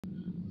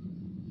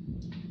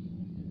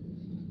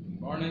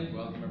Morning.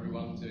 Welcome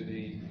everyone to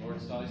the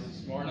Lord's House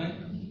this morning.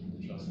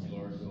 I trust the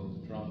Lord will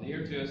draw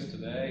near to us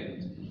today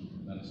and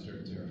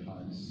minister to our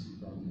hearts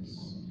from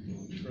His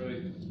holy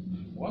truth.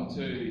 I want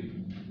to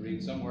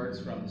read some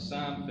words from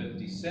Psalm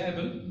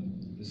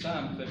 57. The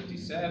Psalm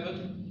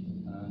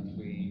 57, and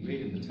we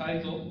read in the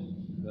title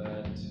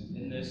that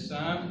in this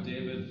psalm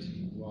David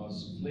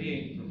was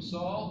fleeing from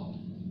Saul.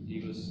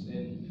 He was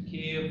in a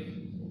cave,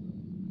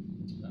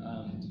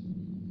 and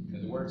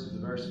the words of the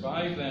verse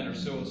 5 then are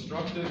so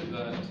instructive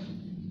that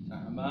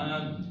a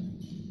man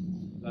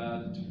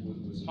that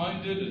was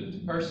hounded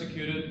and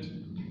persecuted,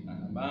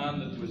 a man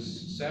that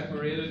was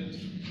separated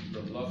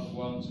from loved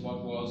ones,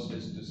 what was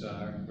his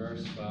desire?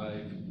 Verse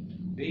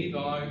 5, Be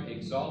thou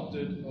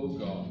exalted, O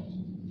God,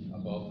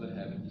 above the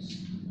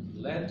heavens.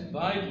 Let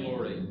thy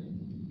glory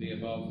be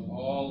above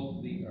all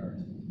the earth.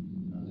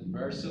 And in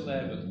verse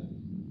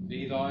 11,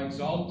 Be thou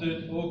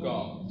exalted, O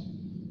God,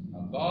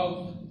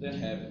 above the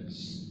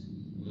heavens.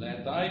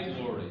 Let thy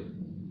glory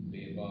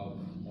be above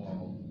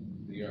all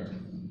the earth.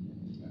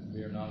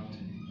 We are not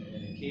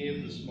in a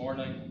cave this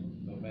morning,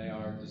 but may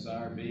our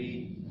desire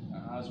be,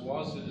 as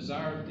was the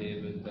desire of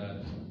David,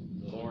 that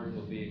the Lord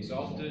will be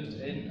exalted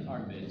in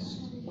our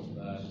midst,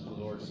 that the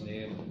Lord's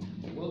name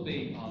will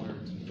be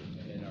honoured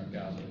in our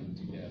gathering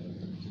together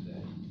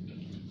today.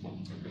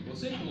 We'll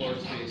seek the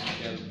Lord's face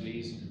together,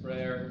 please, in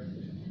prayer.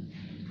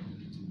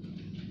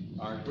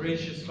 Our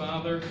gracious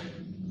Father,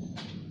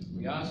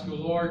 we ask, O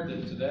Lord,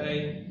 that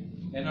today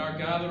in our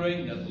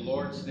gathering that the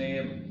Lord's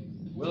name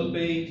will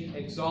be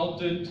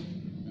exalted,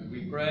 and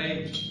we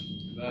pray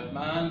that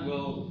man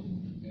will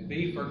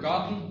be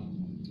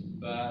forgotten,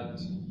 that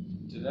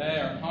today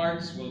our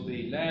hearts will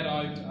be led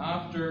out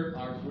after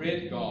our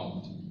great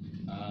God,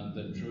 and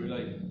that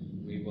truly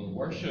we will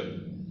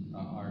worship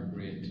our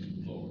great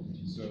Lord.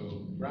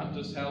 So grant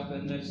us help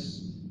in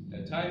this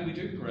time, we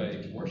do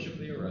pray, to worship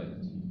thee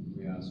aright.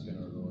 We ask in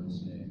our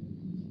Lord's name.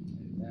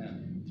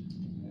 Amen.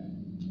 Amen.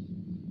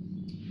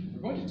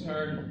 We're going to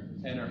turn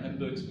in our hymn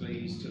books,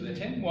 please, to the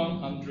hymn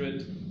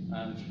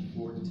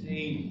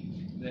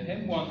 114. The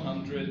hymn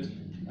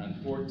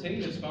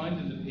 114 is found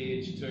in the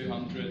page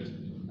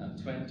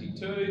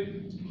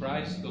 222.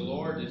 Christ the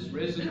Lord is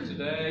risen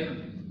today.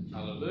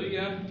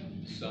 Hallelujah.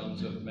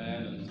 Sons of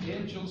men and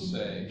angels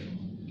say,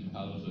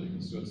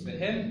 Hallelujah. So it's the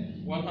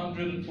hymn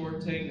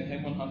 114, the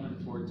hymn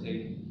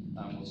 114,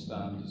 and we'll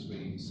stand as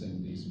we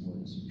sing these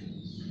words,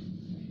 please.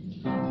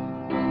 Amen.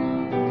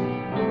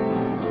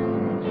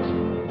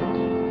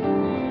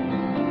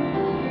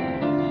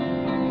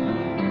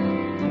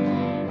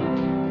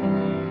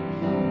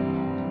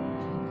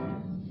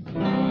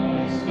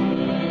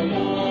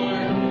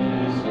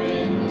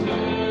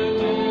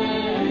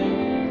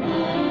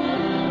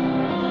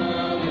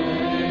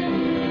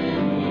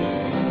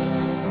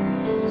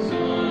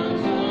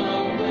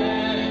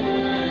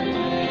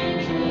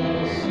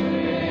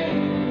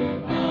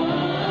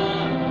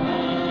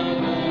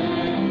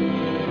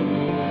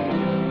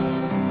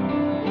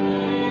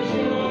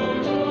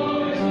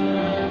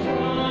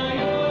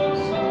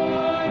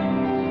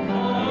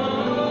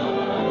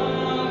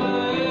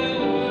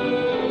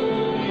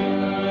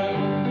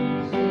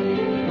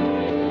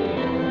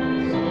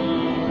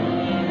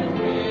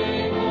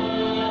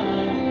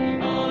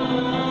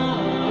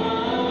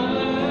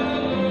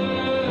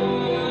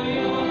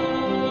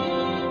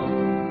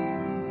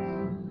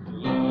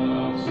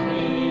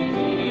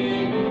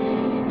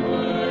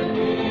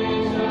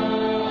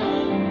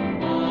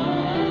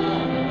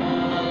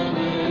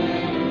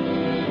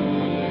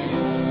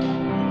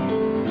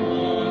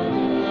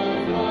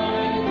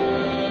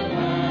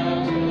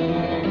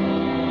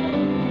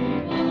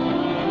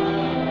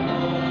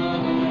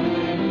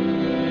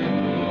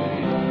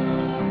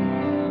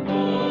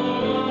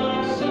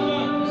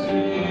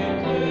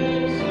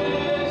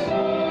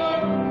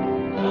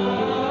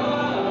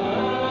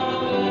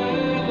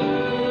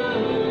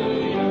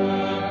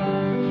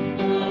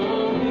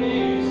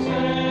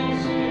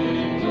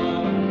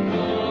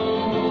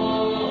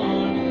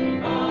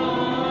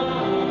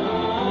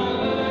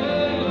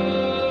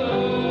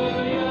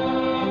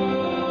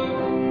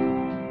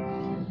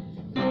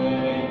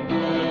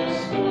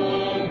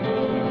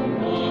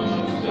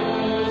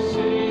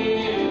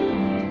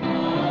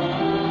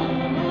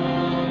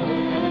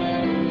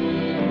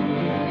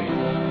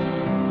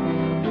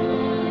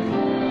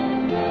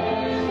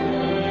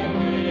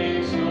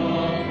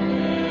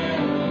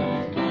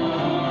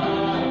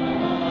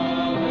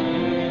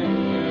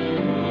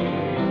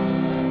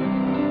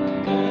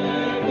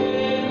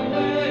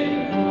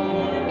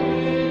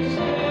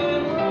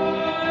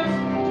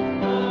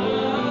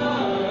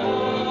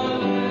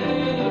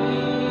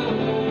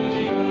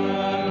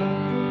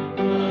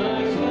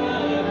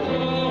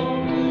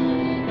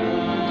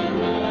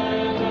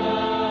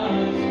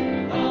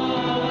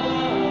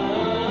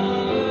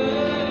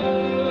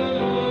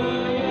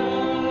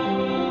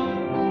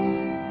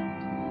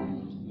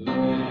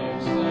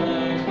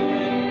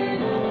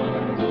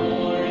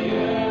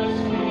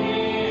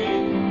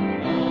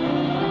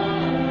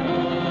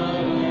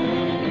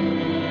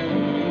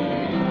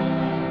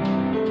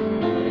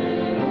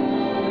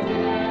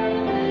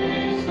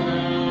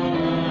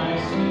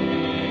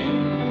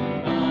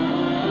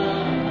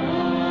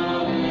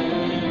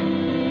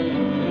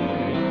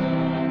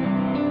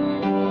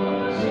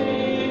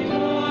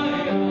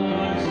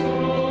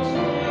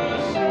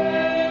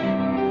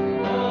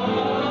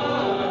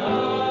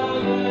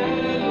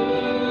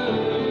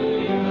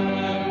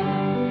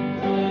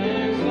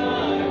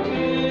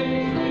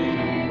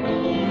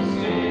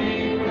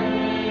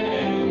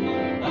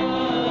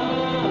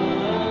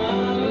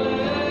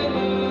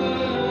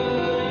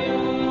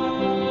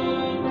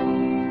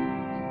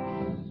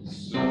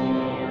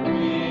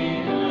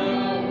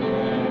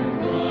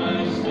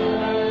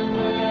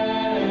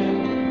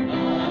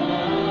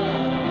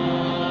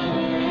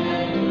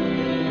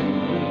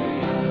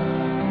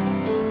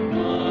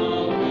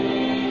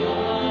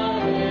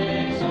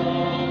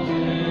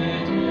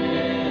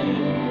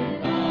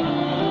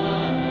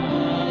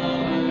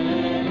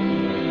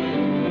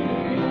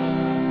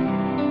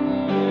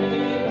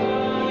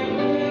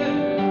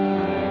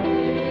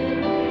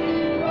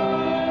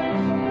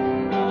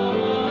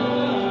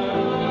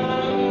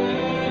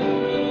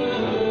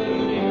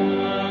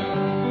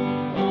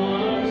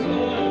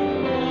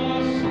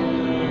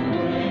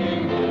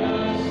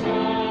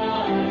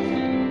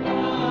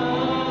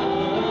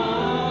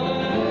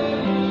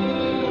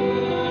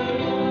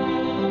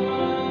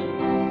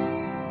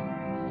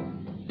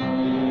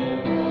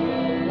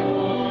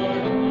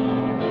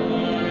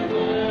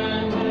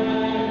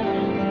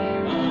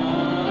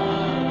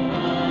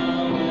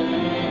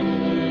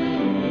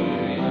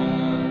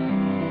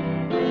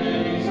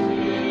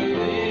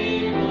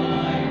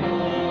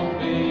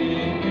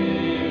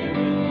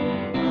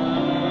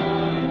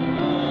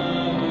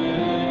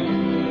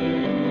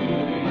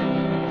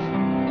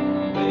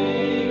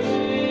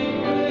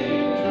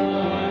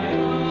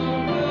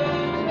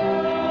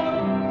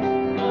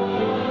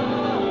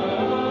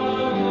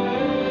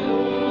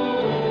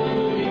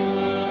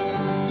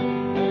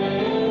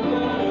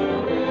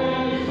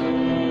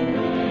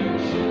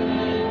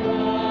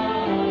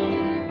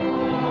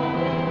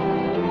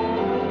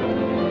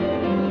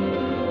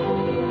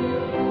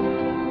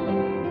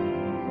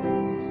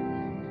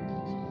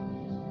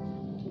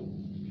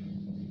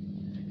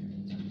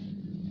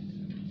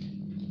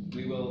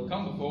 will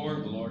come before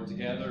the Lord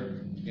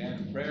together again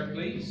in prayer,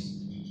 please.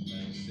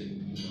 And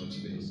seek the Lord's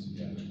face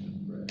together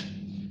in prayer.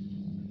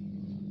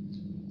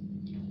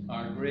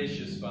 Our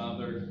gracious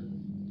Father,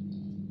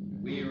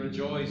 we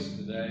rejoice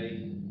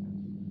today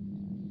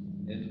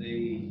in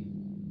the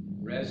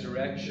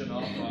resurrection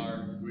of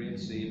our great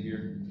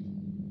Saviour.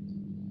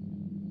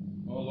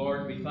 Oh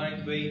Lord, we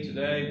thank Thee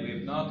today. We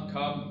have not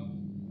come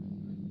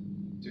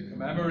to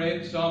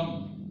commemorate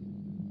some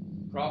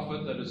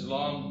prophet that has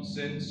long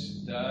since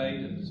died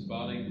and his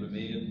body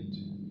remained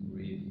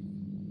grave.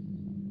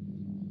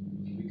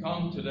 We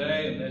come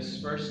today in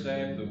this first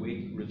day of the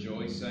week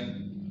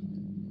rejoicing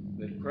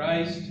that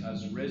Christ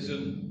has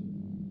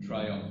risen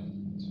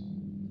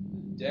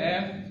triumphant.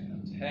 Death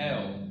and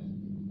hell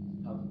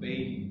have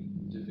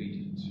been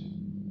defeated.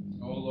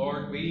 Oh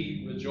Lord,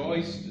 we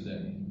rejoice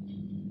today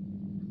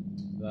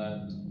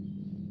that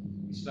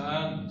we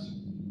stand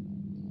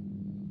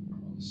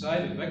on the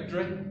side of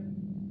victory,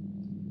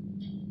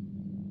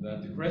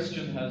 that the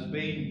Christian has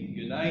been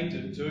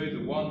united to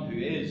the one who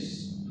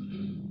is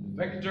the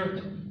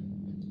victor,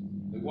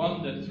 the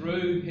one that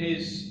through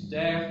his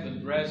death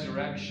and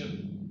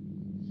resurrection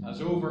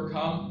has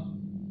overcome.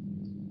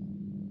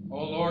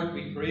 Oh Lord,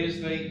 we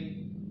praise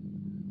Thee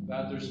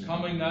that there's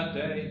coming that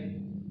day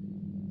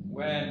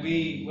when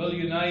we will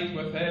unite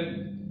with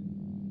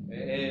Him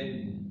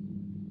in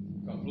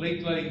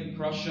completely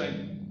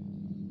crushing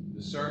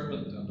the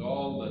serpent and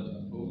all that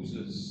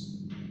opposes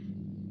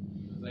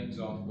the things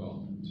of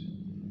God.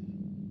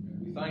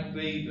 We thank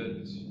Thee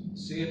that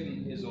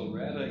Satan is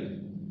already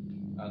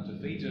a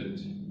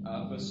defeated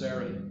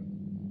adversary.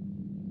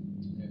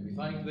 We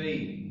thank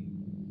Thee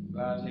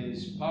that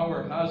his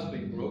power has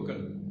been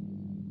broken.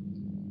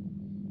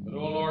 But,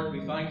 oh Lord,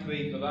 we thank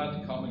Thee for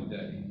that coming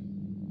day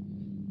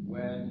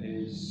when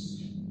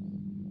his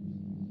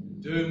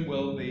doom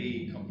will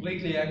be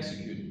completely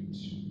executed.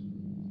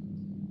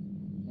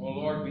 Oh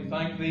Lord, we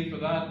thank Thee for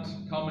that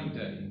coming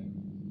day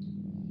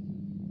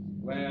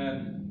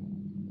when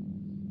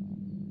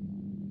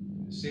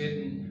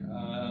Satan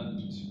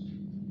and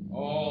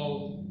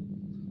all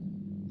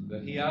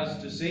that he has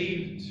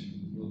deceived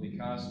will be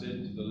cast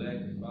into the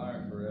lake of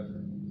fire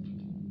forever,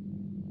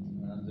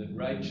 and that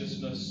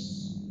righteousness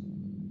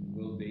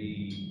will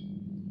be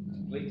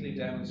completely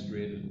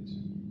demonstrated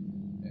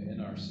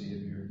in our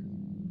Saviour.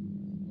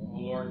 Oh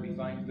Lord, we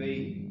thank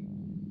Thee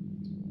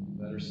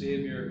that our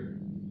Saviour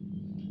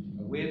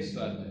awaits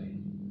that day,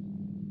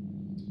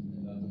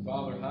 and that the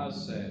Father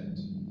has said,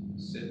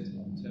 "Sit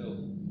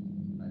until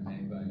I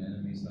make thine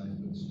enemies thy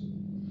footstool."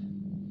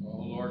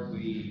 Oh Lord,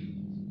 we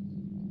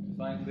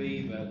thank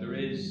Thee that there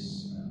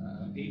is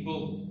a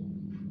people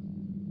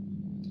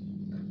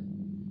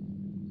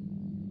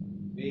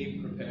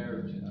being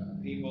prepared,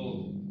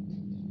 people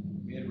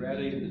made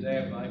ready in the day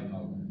of Thy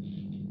power.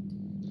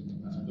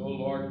 And oh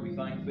Lord, we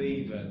thank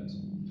Thee that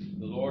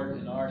the Lord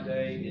in our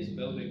day is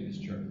building His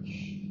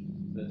church,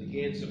 that the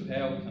gates of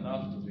hell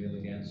cannot prevail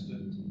against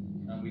it.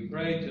 And we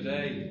pray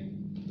today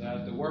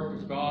that the work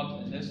of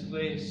God in this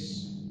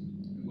place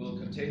will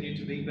continue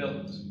to be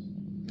built.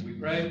 We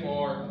pray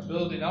for a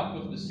building up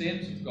of the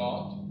saints of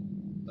God,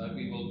 that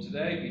we will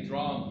today be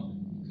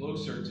drawn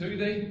closer to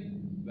Thee,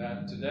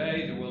 that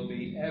today there will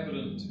be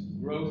evident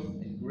growth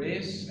in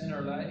grace in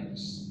our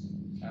lives.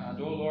 And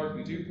oh Lord,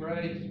 we do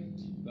pray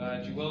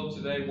that You will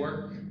today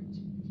work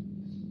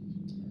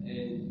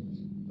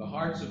in the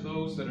hearts of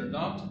those that are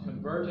not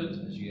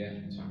converted as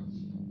yet.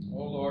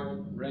 Oh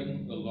Lord,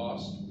 bring the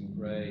lost, we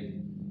pray,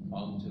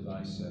 unto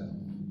Thyself.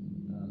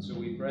 And so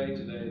we pray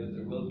today that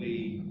there will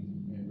be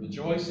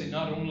rejoicing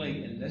not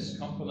only in this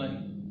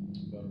company,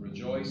 but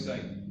rejoicing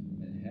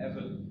in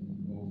heaven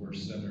over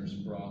sinners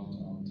brought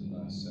unto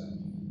Thyself.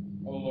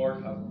 O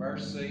Lord, have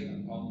mercy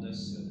upon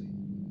this city.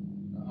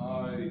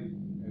 How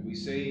we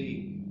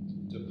see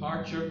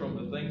departure from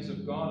the things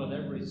of God on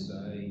every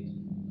side.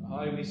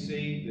 How we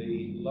see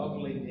the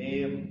lovely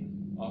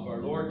name of our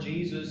Lord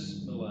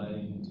Jesus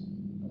maligned.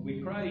 And we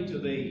cry to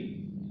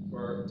Thee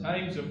for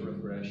times of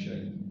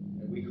refreshing.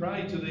 And we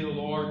cry to Thee, O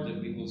Lord,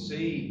 that we will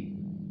see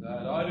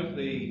that out of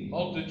the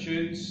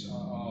multitudes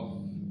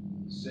of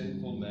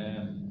sinful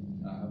men,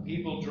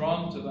 people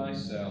drawn to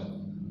Thyself,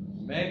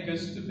 make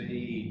us to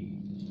be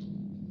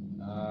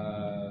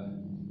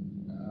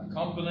a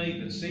company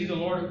that see the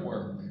Lord at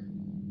work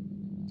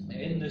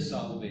in the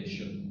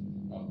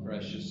salvation of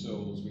precious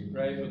souls. We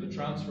pray for the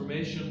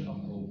transformation of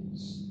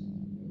homes.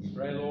 We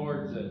pray,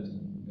 Lord, that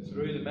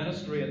through the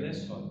ministry in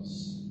this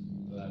house,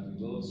 that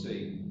we will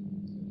see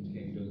the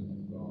kingdom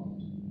of God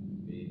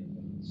being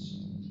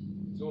advanced.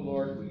 So,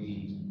 Lord,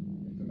 we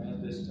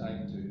commend this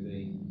time to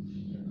Thee.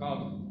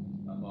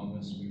 Come among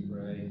us, we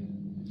pray.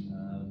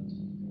 And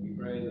we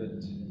pray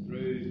that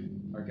through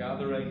our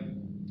gathering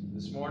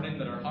this morning,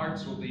 that our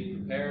hearts will be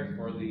prepared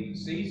for the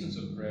seasons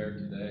of prayer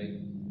today.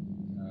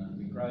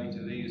 We cry to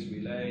Thee as we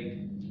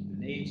lay the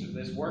needs of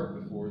this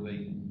work before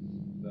Thee,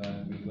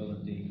 that we will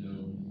indeed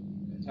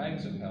know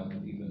times of help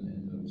even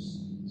in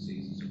those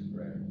seasons of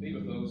prayer. Be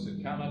with those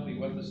that cannot be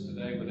with us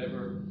today,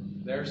 whatever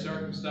their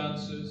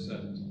circumstances,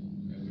 and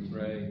we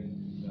pray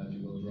that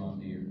You will draw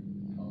near.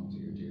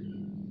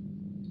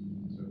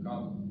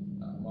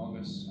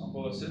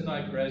 us in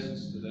thy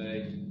presence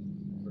today.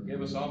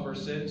 Forgive us of our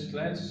sins,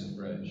 cleanse us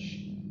afresh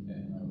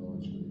in our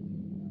Lord's great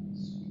name.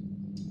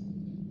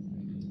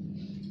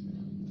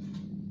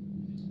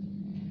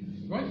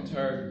 We're going to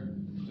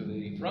turn to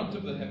the front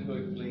of the hymn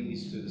book,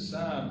 please, to the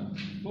Psalm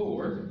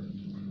 4.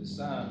 The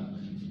Psalm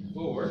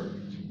 4.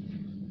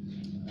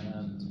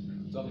 And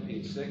it's on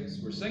page 6.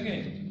 We're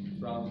singing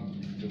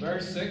from the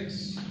verse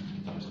 6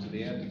 just to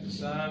the end of the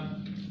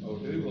psalm. O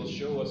who will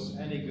show us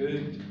any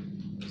good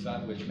is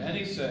that which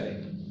many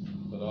say,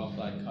 but of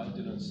thy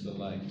countenance the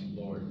light,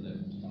 Lord,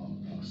 lift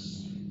on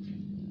us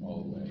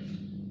always.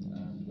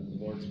 And when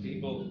the Lord's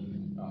people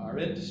are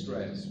in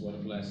distress, what a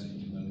blessing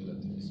to know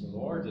that it's the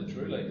Lord that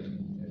truly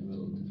it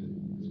will do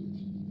good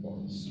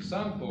for us.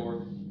 Psalm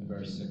 4,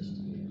 verse 6 to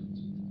the end.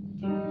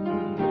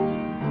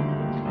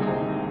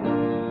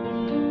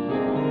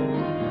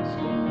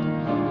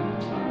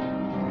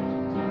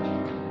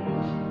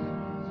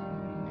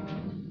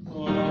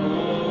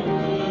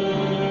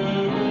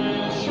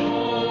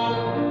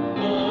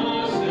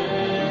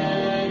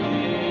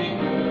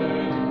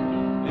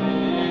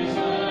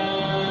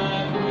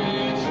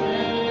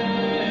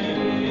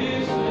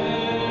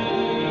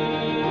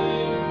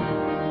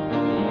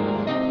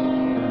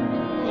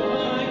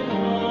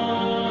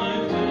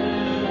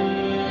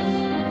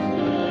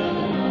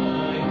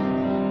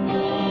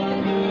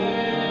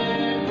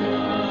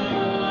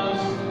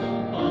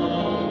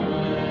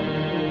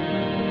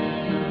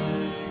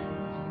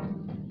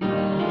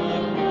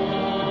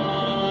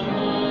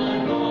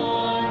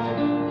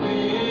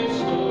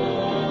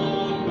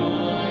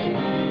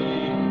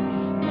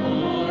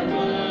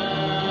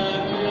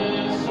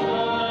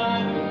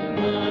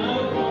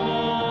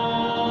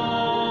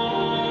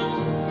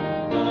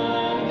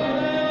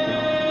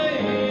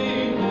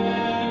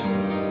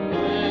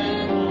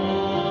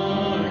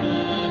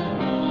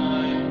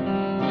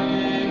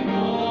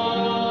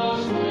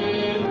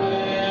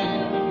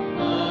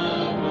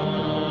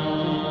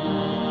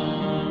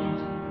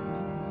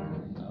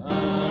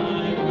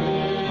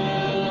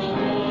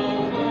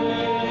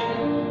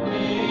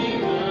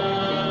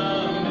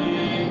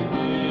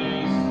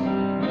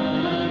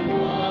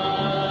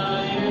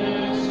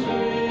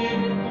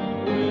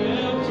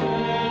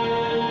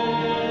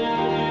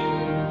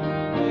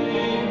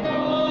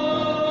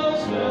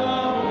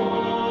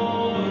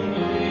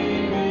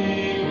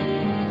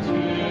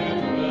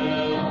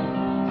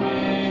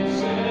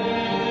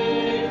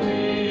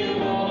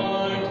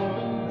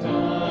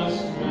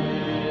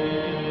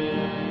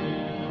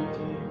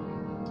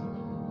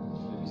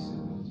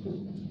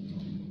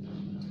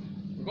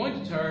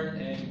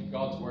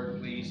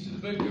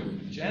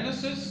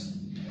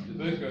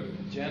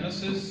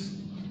 Genesis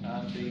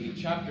and the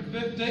chapter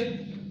 50,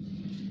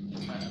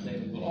 and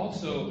then we'll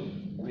also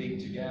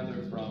read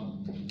together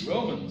from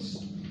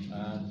Romans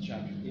and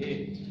chapter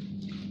 8.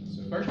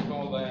 So first of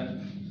all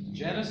then,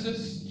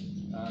 Genesis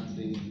and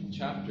the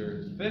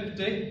chapter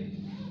 50.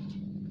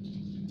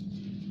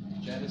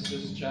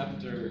 Genesis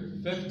chapter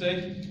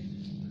 50.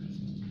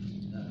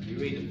 We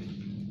read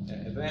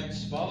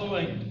events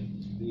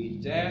following the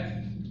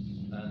death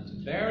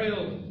and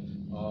burial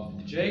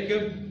of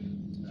Jacob.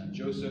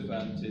 Joseph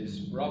and his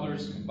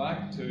brothers come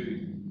back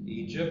to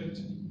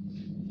Egypt.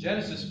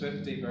 Genesis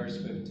 50,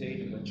 verse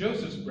 15. And when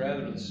Joseph's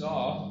brethren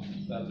saw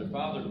that their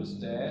father was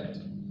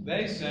dead,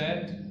 they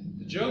said,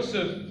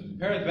 Joseph will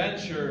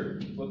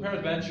peradventure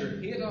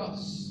hate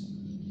us,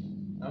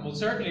 and will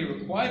certainly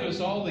requite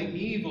us all the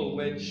evil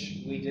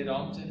which we did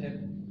unto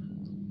him.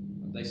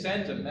 And they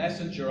sent a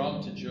messenger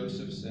unto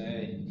Joseph,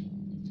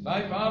 saying,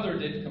 Thy father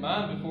did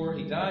command before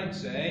he died,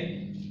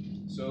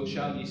 saying, So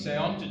shall ye say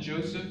unto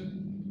Joseph,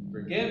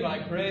 Forgive,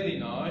 I pray thee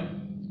now,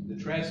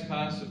 the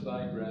trespass of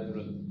thy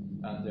brethren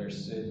and their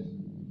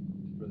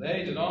sin. For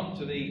they did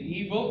unto thee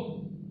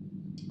evil,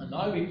 and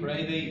now we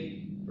pray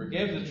thee,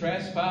 forgive the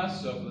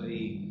trespass of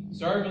the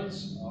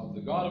servants of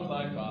the God of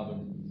thy father.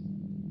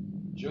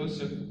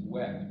 Joseph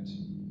wept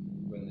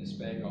when they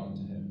spake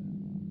unto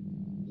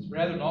him. His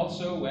brethren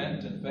also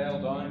went and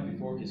fell down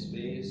before his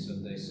face,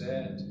 and they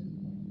said,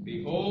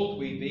 Behold,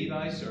 we be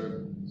thy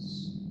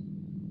servants.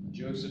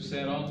 Joseph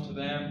said unto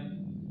them,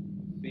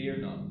 Fear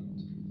not.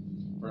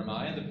 For am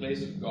I in the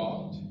place of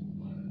God?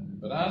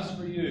 But as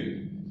for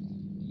you,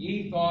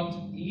 ye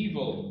thought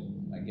evil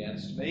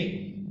against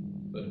me,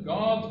 but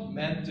God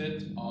meant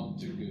it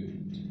unto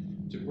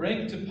good, to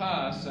bring to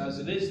pass, as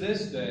it is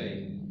this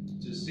day,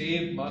 to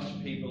save much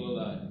people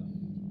alive.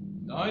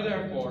 Now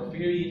therefore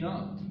fear ye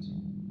not,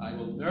 I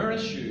will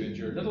nourish you and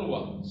your little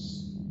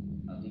ones.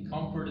 And he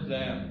comforted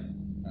them,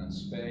 and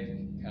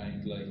spake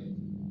kindly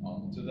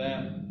unto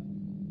them.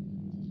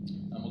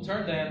 And we'll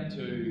turn then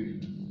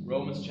to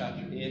Romans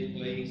chapter 8,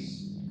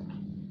 please.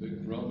 Book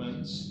of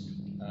Romans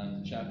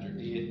and chapter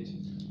 8.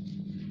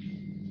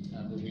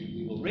 And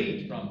we will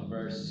read from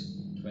verse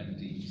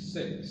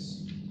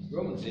 26.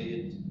 Romans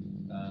 8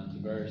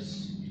 and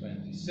verse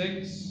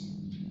 26.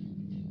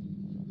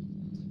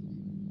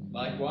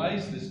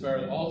 Likewise, the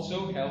Spirit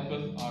also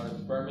helpeth our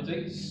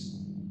infirmities,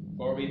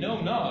 for we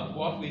know not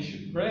what we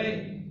should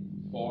pray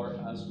for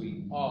as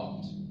we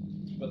ought.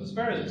 But the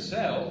Spirit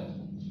itself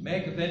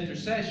maketh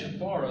intercession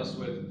for us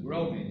with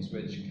groanings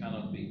which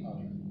cannot be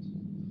uttered.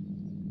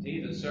 He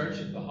that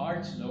searcheth the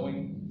hearts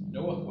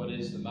knoweth what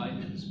is the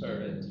mind of the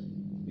Spirit,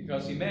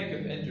 because he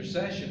maketh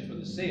intercession for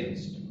the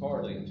saints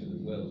according to the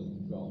will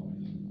of God.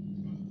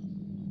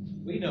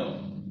 We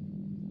know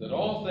that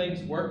all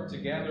things work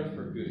together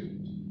for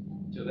good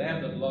to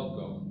them that love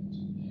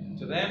God,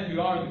 to them who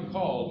are the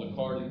called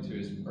according to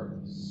his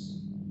purpose.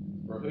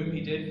 For whom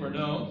he did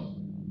foreknow,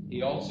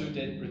 he also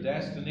did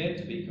predestinate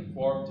to be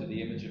conformed to the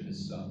image of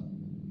his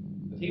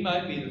Son, that he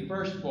might be the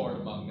firstborn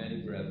among many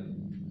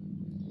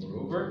brethren.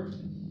 Moreover,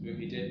 whom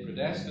he did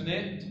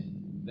predestinate,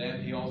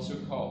 them he also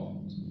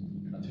called.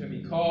 And whom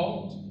he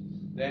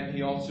called, them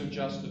he also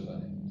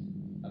justified.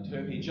 And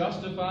whom he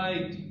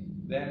justified,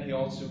 them he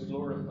also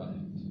glorified.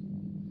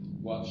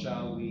 What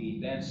shall we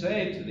then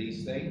say to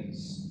these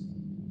things?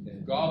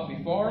 If God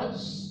be for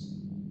us,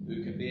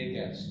 who can be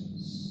against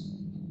us?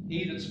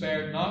 He that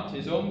spared not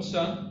his own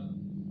Son,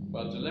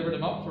 but delivered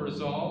him up for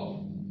us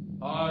all,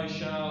 how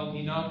shall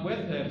he not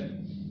with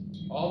him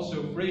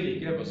also freely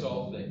give us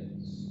all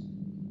things?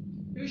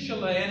 Who shall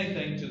lay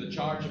anything to the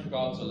charge of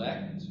God's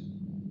elect?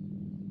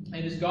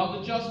 It is God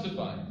that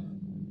justifieth.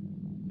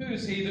 Who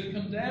is he that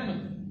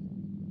condemneth?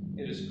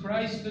 It is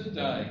Christ that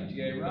died,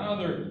 yea,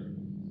 rather,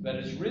 that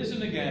is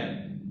risen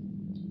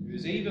again, who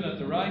is even at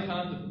the right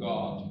hand of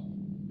God,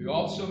 who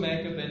also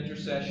maketh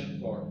intercession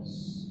for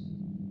us.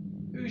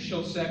 Who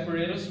shall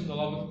separate us from the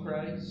love of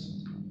Christ?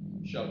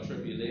 Shall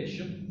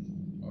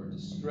tribulation, or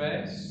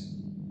distress,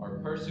 or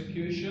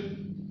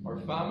persecution, or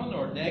famine,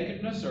 or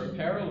nakedness, or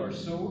peril, or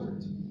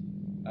sword?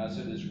 As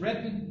it is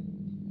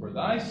written, for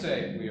thy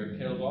sake we are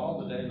killed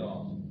all the day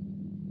long.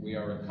 We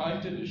are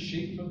accounted as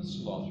sheep for the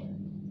slaughter.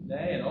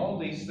 Nay, in all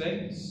these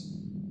things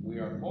we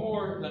are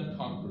more than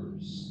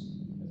conquerors,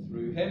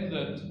 through him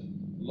that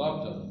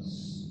loved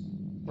us.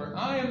 For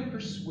I am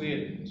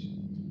persuaded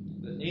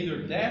that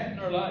neither death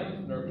nor life,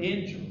 nor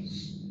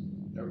angels,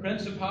 nor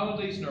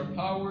principalities, nor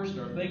powers,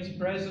 nor things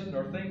present,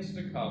 nor things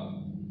to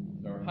come,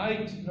 nor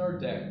height, nor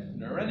depth,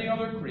 nor any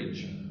other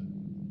creature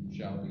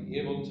shall be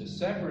able to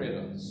separate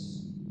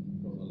us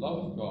from the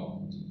love of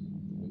God,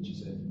 which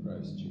is in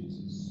Christ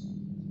Jesus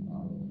our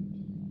Lord.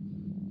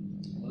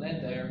 We'll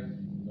end there,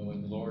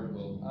 knowing the Lord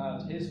will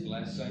add his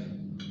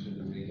blessing to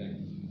the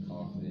reading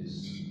of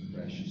his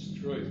precious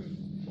truth.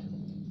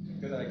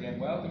 Could I again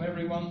welcome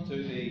everyone to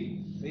the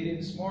meeting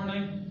this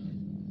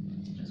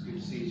morning. It's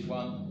good to see each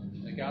one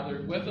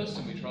gathered with us,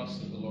 and we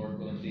trust that the Lord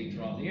will indeed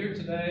draw near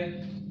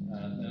today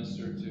and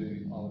minister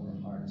to all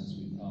of our hearts as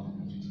we come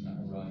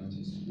around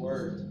his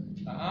word.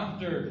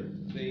 After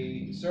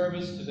the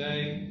service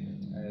today,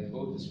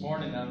 both this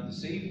morning and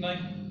this evening,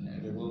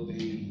 there will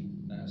be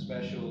a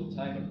special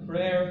time of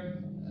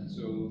prayer. And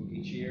so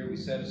each year we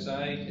set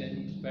aside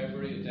in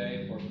February a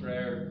day for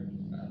prayer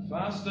and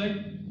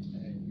fasting.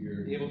 If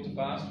you're able to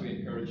fast, we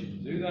encourage you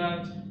to do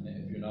that.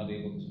 If you're not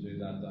able to do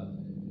that, that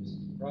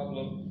isn't a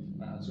problem.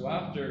 So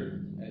after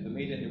the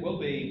meeting, there will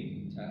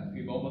be a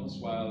few moments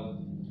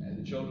while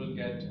the children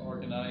get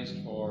organised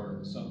for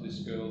Sunday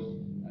school.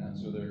 And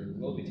so there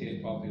will be tea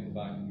and coffee at the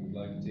back if you would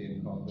like tea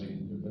and coffee.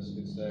 There are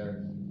biscuits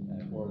there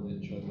for the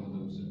children,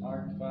 those that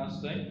aren't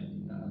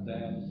fasting. And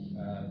then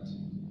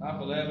at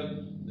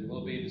 11:30, there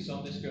will be the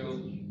Sunday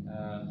school.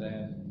 And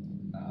then,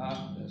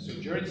 so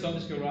during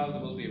Sunday school, rather,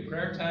 there will be a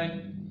prayer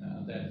time.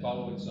 And then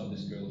following Sunday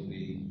school will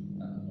be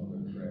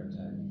another prayer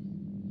time.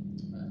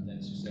 And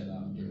then, so said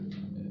after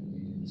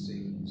this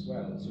evening as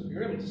well. So if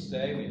you're able to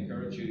stay, we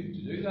encourage you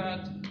to do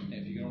that.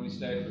 If you can only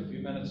stay for a few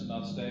minutes and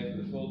not stay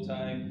for the full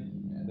time,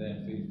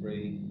 then feel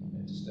free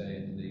to stay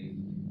and leave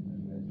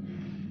when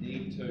you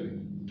need to.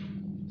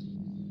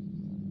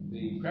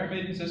 The prayer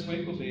meetings this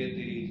week will be at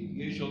the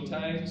usual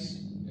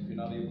times. If you're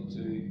not able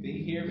to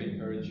be here, we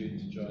encourage you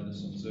to join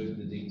us on Zoom.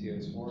 The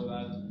details for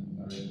that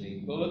are in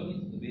the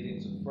bulletin. The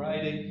meetings on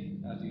Friday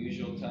at the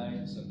usual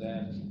times, and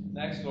then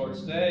next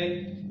Lord's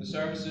Day, the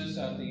services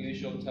at the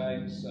usual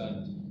times.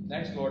 And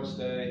next Lord's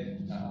Day,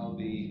 I'll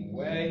be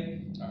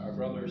away. Our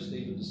brother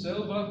Stephen De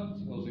Silva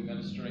will be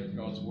ministering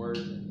God's Word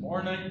in the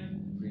morning.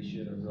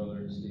 Appreciate our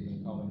brother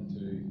Stephen coming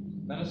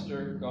to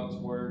minister God's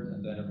Word,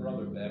 and then our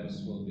brother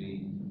Bevis will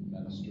be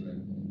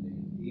ministering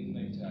in the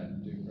evening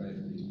time. Do pray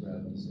for these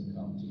brethren as they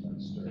come to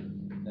minister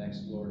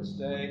next Lord's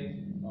Day.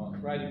 On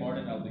Friday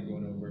morning, I'll be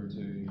going over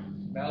to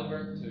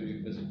Melbourne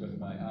to visit with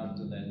my aunt,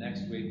 and then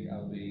next week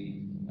I'll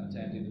be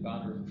attending the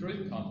Banner of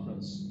Truth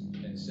conference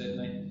in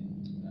Sydney,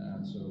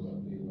 and so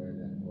I'll be aware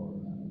then for a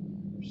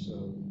week or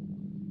so.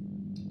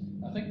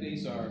 I think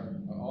these are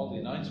all the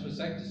announcements,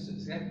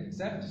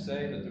 except to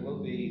say that there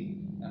will be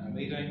a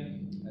meeting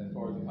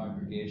for the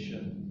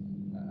congregation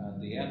at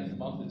the end of the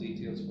month. The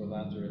details for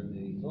that are in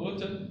the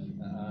bulletin,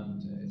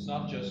 and it's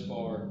not just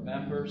for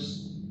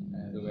members,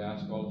 though we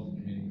ask all of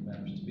the community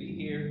members to be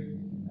here,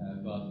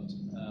 but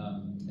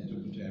it's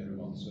open to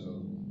everyone,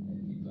 so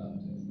keep that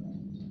in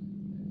mind.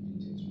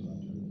 Details for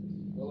that are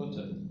in the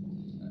bulletin.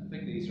 I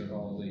think these are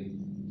all the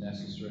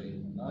necessary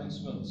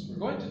announcements. We're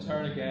going to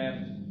turn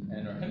again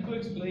in our hymn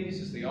books,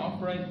 please, as the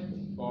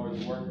offering for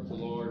the work of the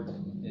Lord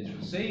is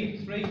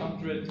received.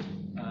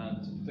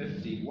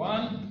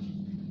 351.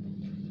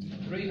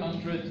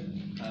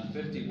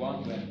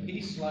 351. When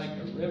peace like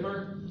a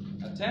river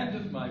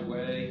attendeth my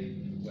way,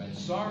 when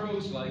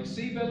sorrows like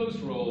sea billows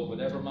roll,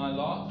 whatever my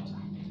lot,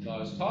 thou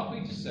hast taught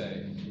me to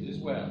say, it is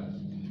well.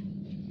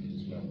 It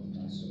is well with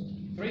my soul.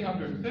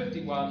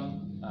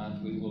 351,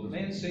 and we will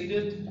remain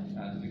seated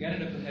at the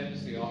beginning of the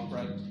hymns, the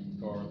offering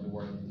for the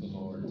work of the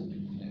Lord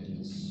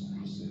is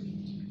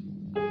received.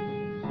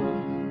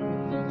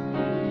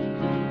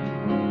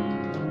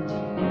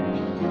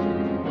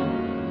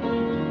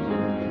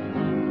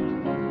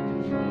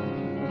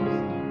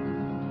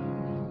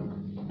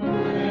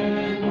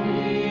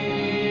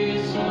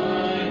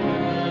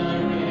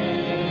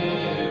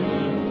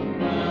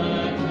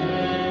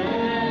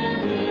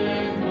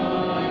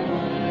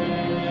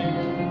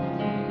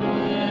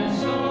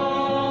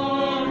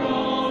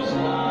 Sorrows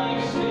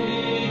like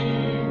sea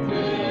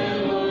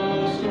billows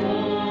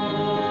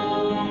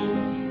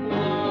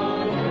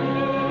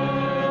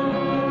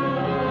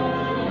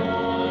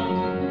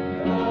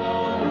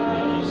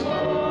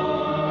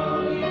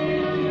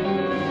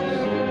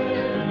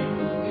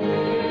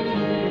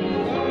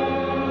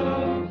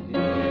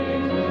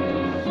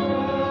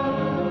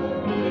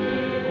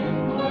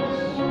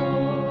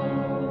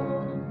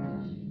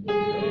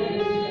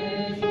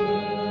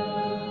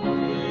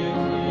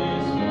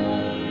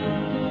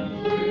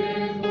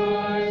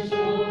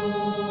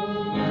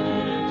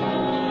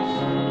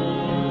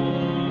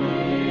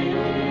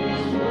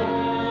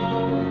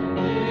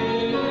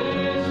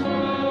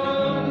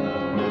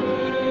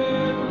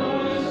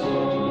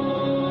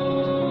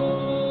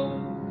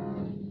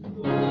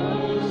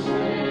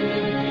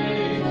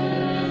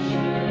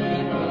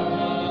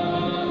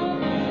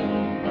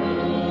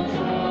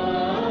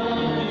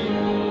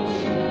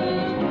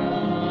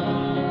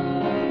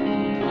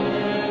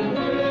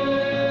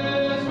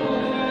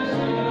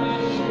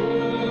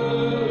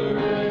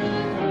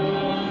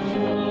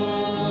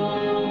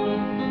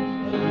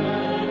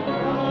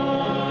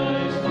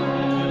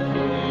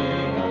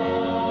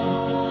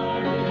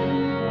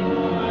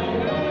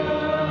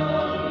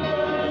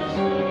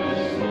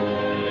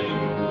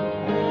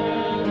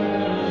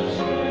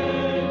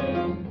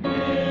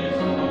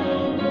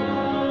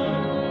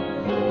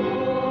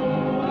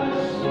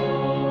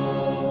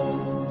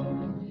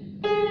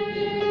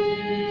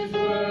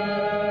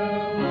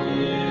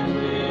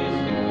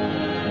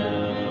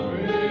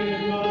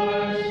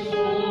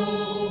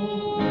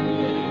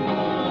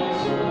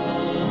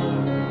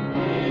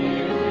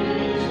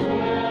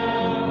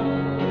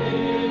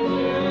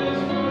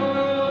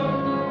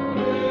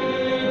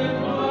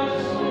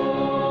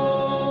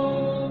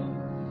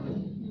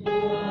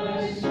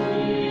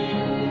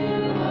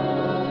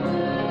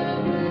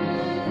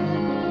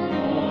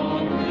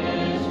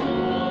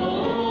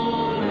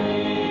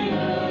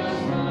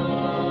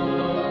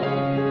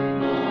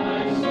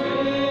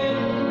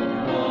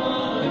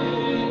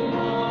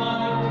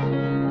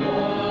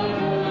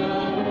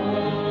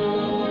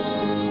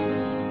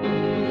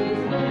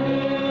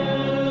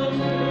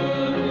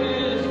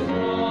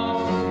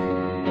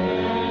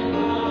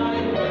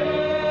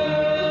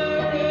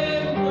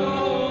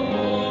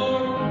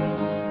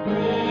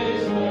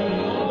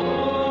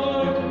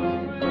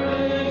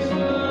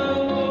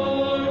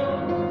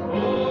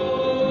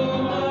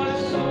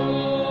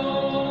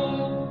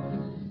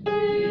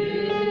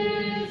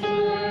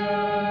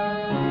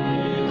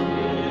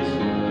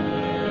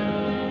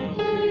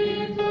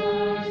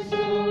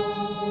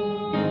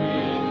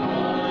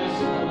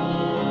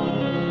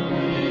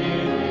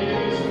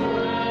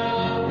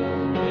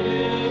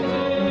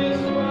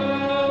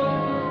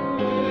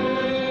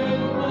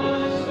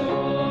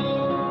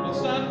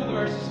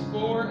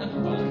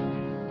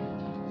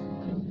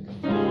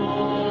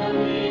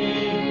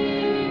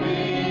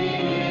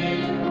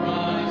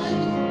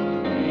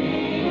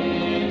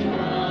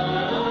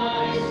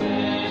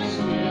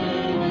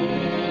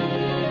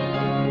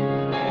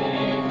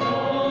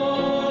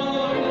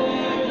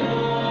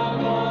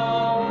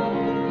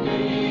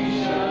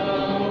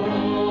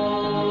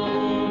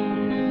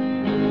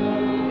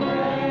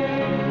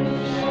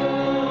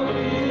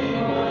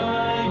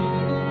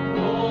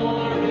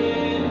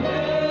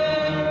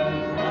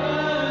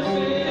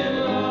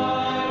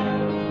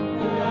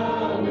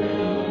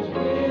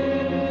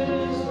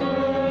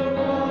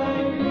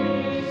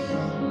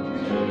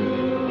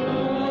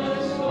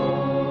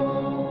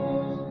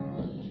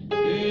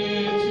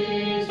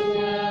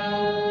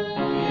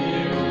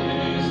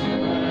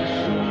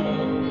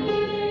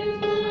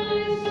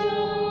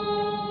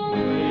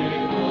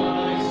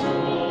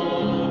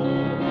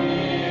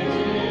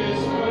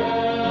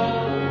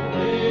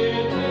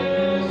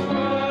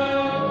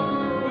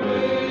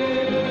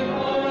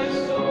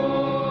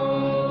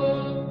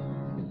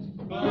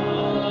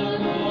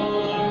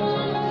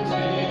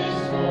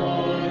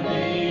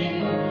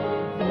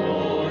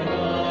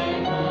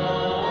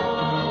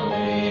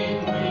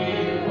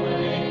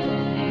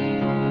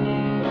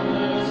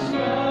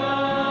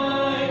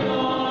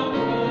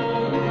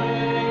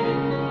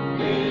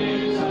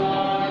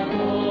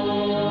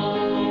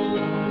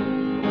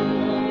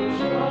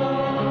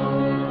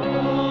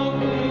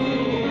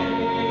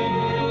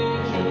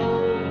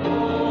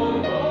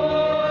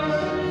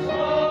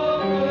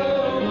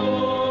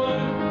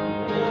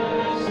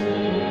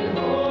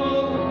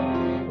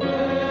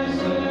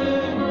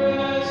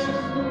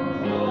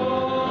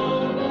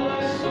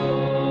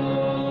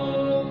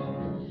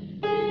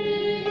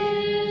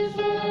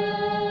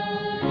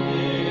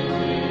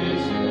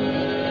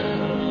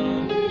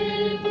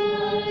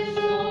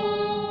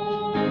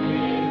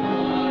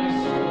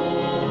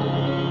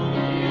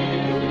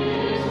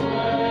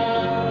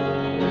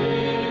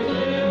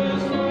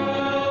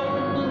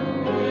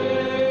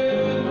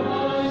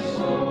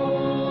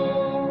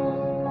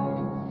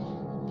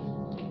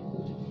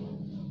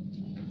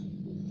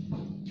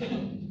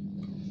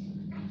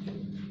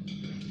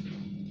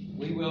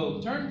We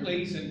will turn,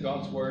 please, in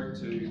God's Word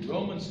to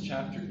Romans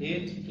chapter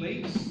 8,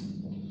 please.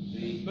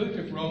 The book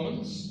of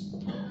Romans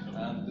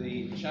and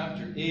the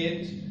chapter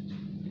 8.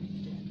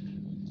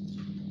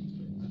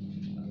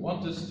 I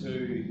want us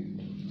to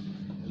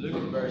look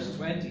at verse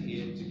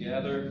 28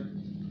 together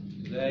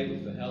today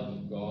with the help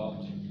of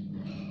God.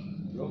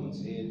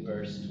 Romans 8,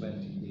 verse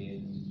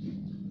 28.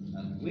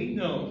 And we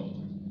know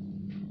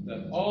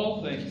that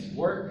all things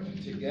work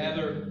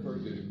together for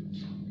good,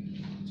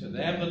 to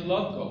them that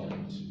love God,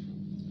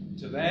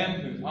 to them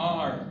who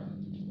are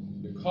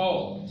the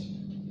called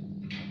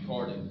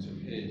according to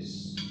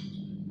His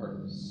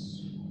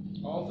purpose.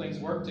 All things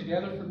work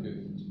together for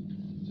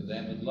good, to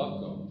them that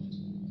love God,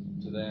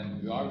 to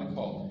them who are the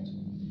called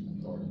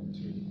according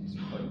to His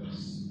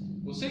purpose.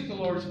 We'll seek the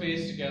Lord's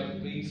face together,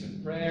 please,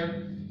 in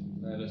prayer.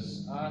 Let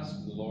us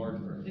ask the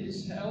Lord for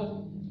His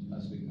help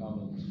as we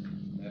come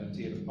and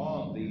meditate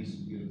upon these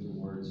beautiful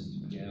words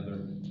together.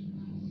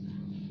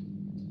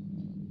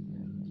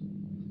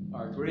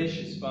 Our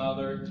gracious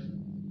Father,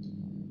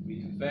 we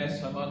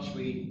confess how much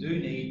we do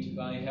need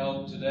Thy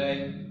help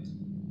today.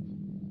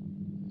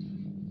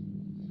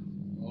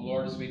 Oh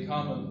Lord, as we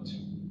come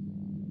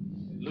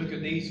and look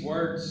at these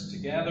words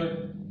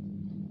together,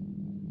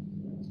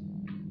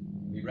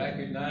 we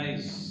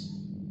recognize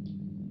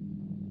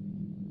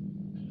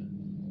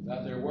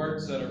that they're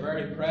words that are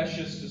very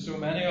precious to so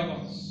many of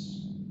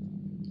us.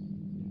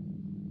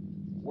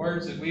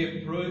 Words that we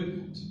have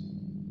proved,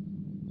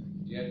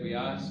 yet we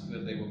ask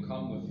that they will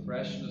come with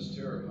freshness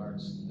to our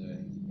hearts today.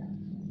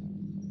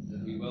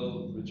 That we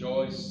will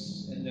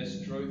rejoice in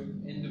this truth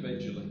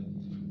individually,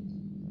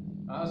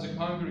 as a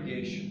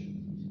congregation,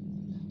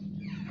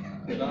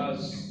 and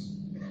as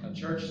a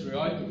church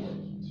throughout the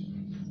world.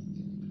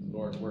 The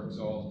Lord works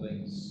all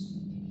things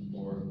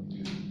for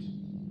good,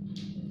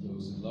 for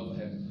those who love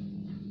Him,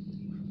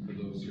 for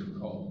those who are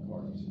called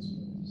according to His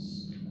purpose.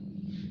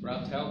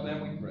 Grant help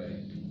them, we pray.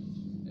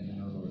 In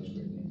our Lord's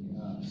great name we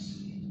ask.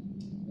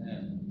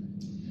 Amen.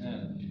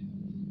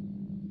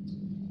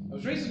 I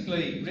was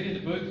recently reading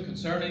a book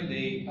concerning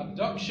the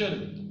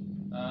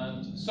abduction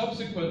and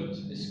subsequent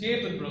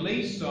escape and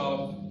release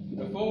of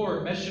the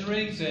 4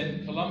 missionaries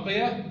in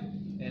Colombia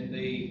in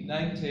the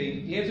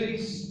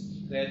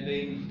 1980s. They had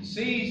been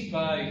seized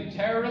by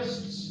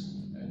terrorists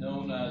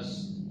known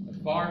as the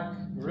FARC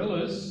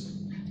guerrillas,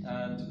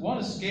 and one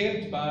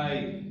escaped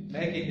by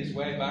making his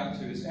way back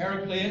to his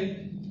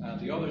aeroplane, and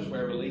the others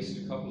were released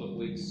a couple of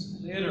weeks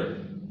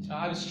later.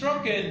 I was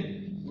struck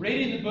in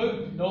reading the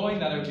book, knowing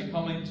that I would be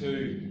coming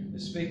to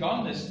speak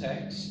on this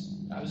text.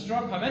 I was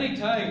struck how many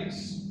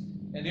times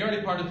in the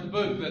early part of the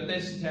book that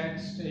this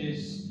text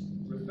is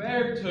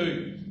referred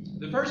to.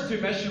 The first 2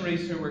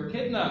 missionaries who were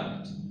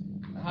kidnapped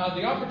had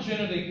the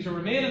opportunity to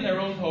remain in their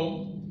own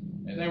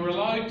home, and they were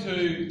allowed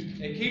to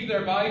keep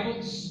their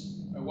Bibles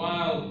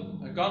while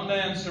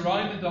gunmen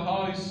surrounded the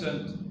house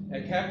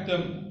and kept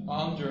them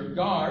under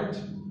guard.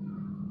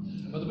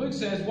 But the book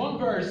says one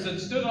verse that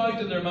stood out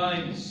in their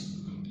minds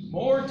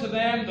more to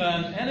them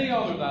than any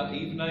other that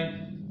evening,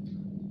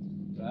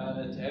 than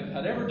it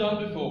had ever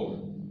done before,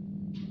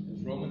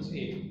 is Romans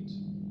 8,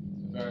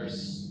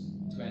 verse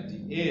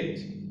 28.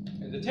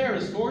 And the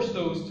terrorists forced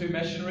those 2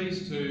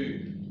 missionaries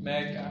to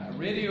make a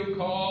radio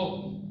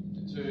call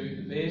to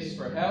the base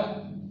for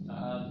help,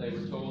 and they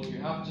were told, you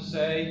have to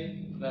say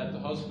that the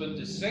husband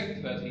is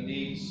sick, that he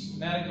needs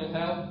medical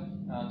help,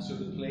 and so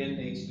the plane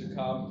needs to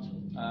come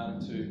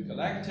and to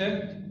collect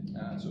him.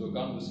 And so a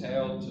gun was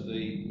held to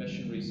the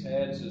missionaries'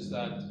 heads as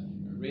that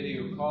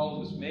radio call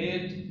was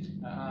made,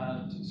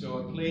 and so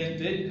a plane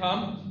did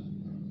come,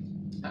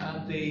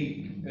 and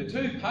the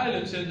 2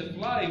 pilots in the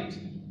flight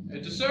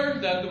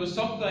discerned that there was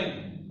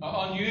something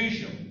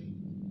unusual.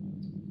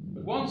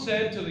 But one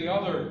said to the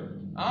other,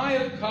 I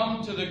have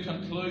come to the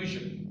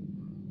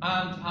conclusion,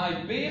 and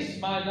I base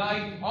my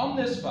life on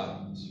this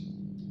fact,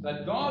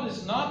 that God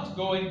is not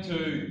going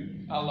to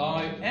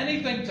allow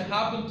anything to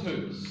happen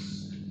to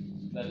us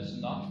that is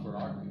not for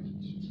our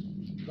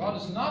good. God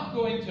is not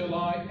going to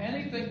allow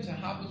anything to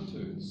happen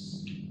to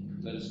us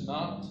that is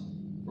not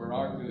for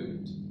our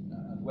good.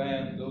 And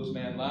when those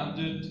men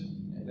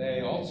landed,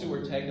 they also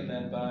were taken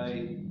then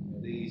by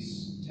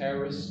these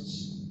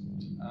terrorists,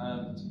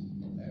 and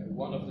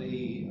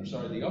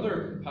the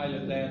other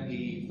pilot then,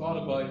 he thought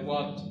about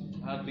what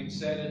had been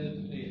said in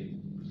the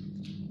plane.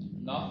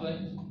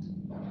 Nothing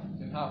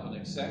can happen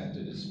except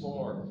it is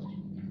for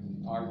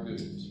our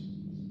good.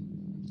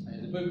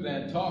 And the book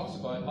then talks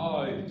about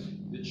how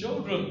the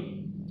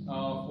children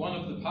of one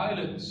of the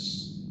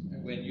pilots,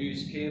 when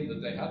news came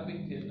that they had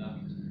been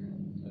kidnapped,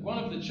 and one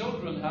of the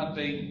children had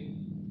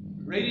been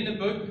reading a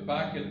book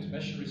back at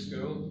missionary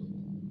school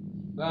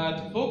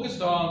that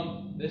focused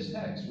on this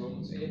text,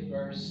 Romans 8,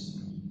 verse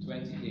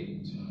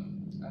 28.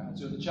 And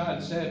so the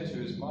child said to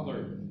his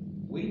mother,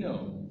 we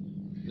know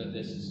that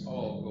this is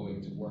all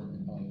going to work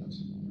out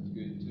for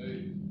good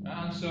too.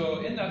 And so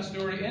in that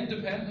story,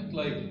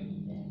 independently,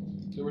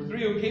 there were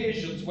 3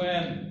 occasions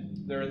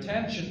when their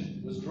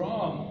attention was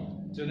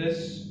drawn to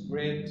this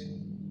great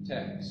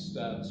text.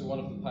 So one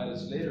of the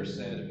pilots later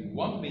said, if you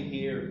want me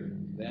here,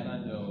 then I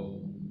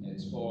know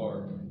it's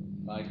for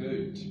my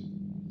good.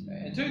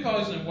 In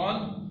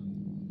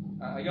 2001,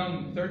 a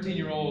young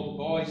 13-year-old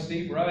boy,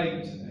 Steve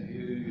Wright,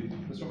 who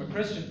was from a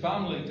Christian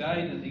family,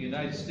 died in the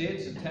United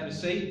States in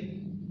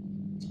Tennessee.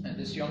 And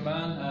this young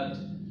man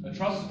had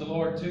trusted the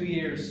Lord 2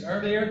 years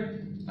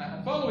earlier.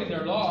 And following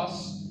their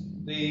loss,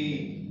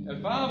 the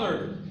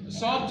father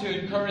sought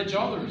to encourage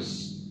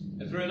others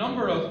through a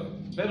number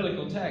of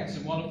biblical texts,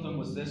 and one of them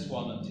was this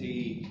one, and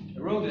he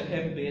wrote a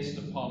hymn based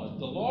upon it.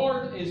 The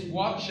Lord is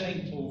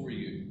watching over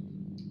you.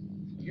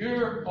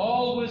 You're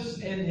always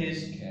in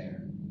His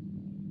care.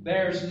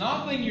 There's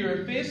nothing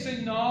you're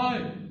facing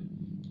now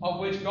of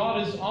which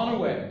God is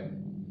unaware.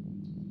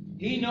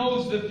 He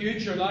knows the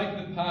future like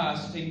the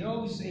past. He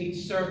knows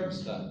each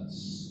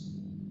circumstance.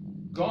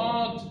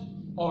 God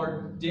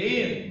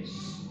ordains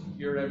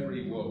your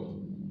every woe,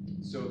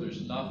 so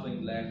there's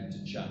nothing left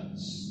to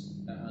chance.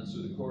 And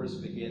so the chorus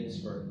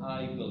begins, for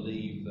I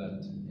believe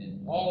that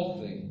in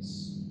all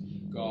things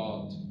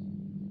God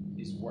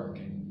is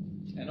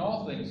working. In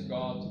all things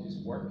God is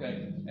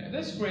working.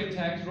 This great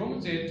text,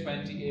 Romans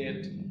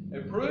 8:28,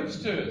 it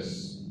proves to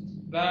us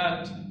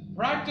that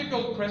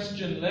practical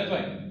Christian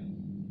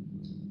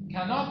living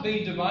cannot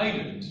be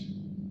divided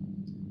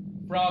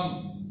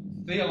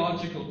from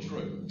theological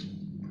truth.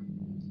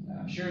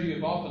 I'm sure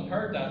you've often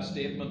heard that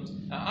statement.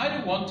 I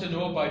don't want to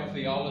know about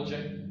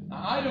theology.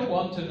 I don't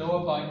want to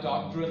know about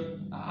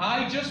doctrine.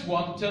 I just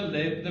want to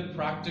live the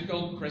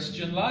practical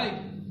Christian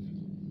life.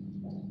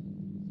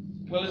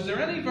 Well, is there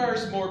any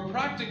verse more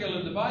practical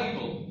in the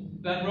Bible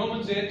than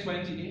Romans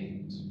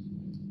 8:28?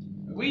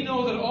 We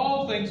know that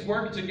all things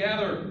work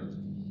together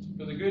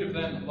for the good of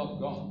them that love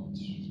God.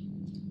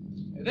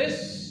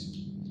 This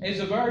is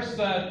a verse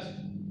that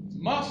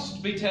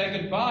must be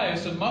taken by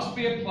us and must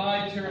be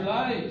applied to our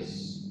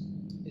lives.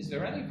 Is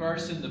there any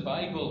verse in the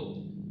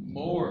Bible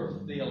more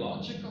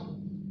theological?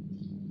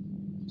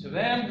 To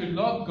them who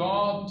love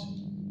God,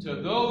 to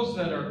those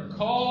that are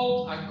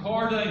called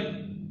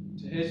according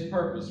to His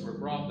purpose. We're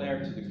brought there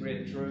to the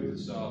great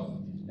truths of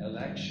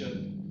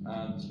election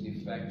and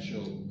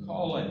effectual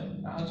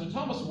calling. And so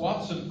Thomas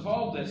Watson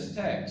called this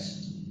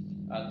text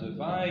a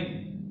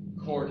divine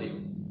cordial.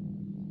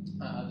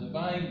 A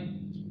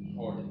divine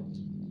cordial.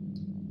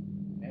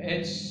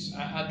 It's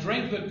a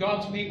drink that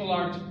God's people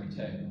are to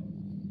partake of.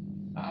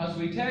 As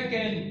we take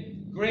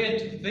in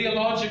great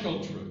theological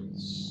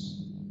truths,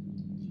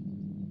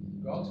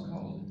 God's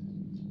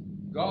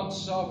calling, God's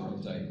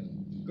sovereignty,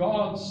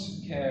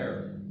 God's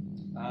care,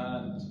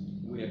 and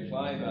we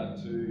apply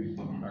that to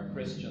our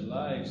Christian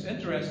lives.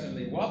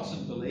 Interestingly,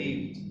 Watson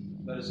believed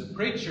that as a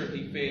preacher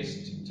he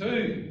faced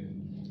two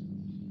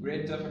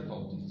great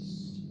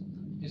difficulties.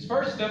 His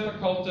first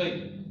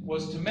difficulty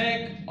was to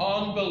make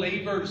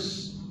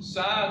unbelievers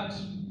sad.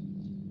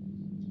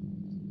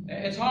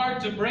 It's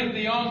hard to bring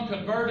the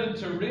unconverted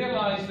to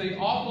realize the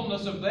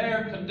awfulness of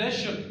their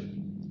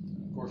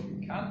condition. Of course,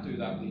 we can't do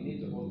that. We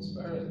need the Holy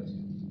Spirit.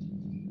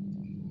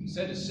 He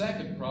said his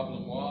second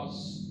problem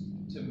was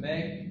to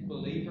make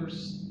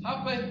believers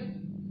happy.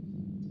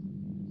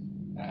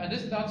 And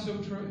isn't that so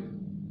true?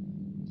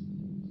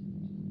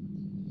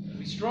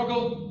 We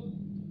struggle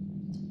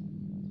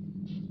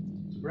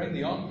to bring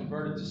the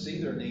unconverted to see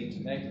their need,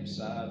 to make them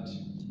sad.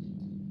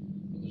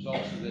 But there's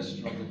also this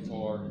struggle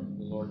for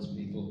the Lord's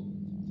people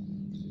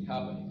to be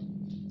happy.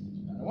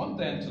 And I want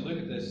then to look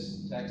at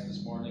this text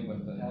this morning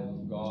with the help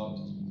of God.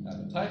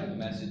 The title of the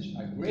message,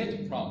 A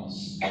Great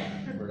Promise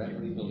for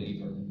Every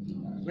Believer.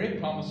 A great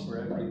promise for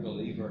every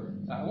believer.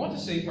 I want to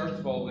see, first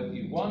of all, with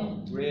you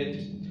one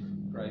great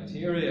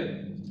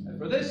criteria.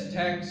 For this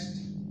text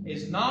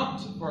is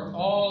not for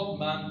all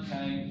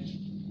mankind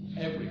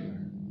everywhere.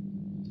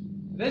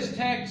 This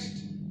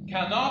text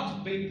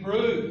cannot be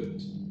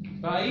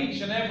proved by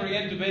each and every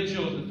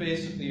individual on the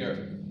face of the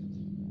earth.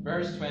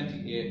 Verse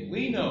 28,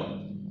 we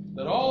know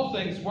that all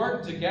things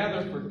work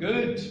together for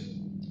good,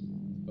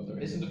 but there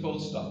isn't a full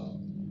stop.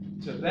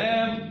 To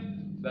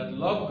them that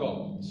love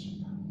God,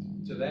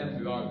 to them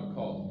who are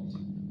called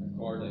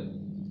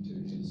according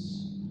to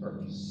His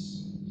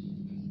purpose.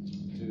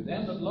 To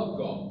them that love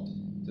God,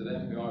 to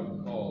them who are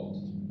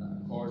called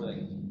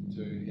according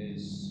to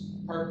His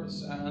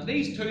purpose. And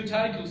these two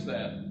titles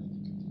then,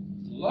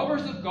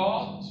 lovers of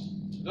God,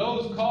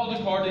 those called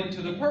according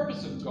to the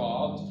purpose of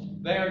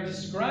God, they are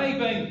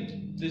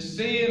describing the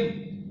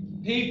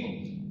same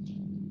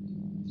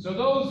people. So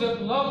those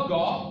that love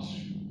God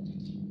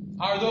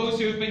are those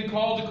who have been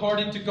called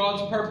according to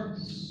God's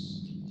purpose.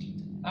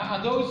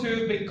 And those who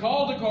have been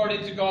called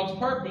according to God's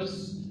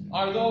purpose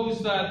are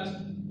those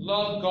that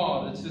love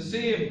God. It's the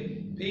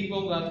same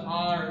people that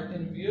are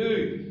in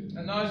view.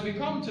 And now as we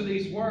come to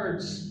these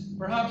words,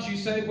 perhaps you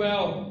say,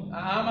 well,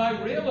 am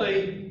I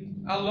really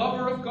a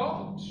lover of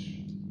God?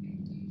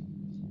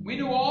 We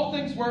know all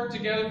things work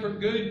together for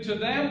good to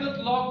them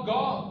that love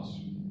God.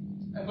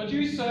 But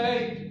you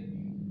say,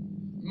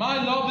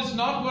 my love is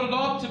not what it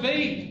ought to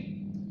be.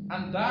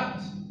 And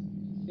that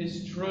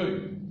is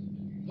true.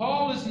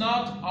 Paul is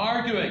not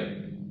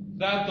arguing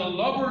that the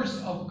lovers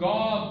of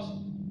God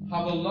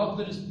have a love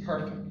that is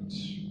perfect.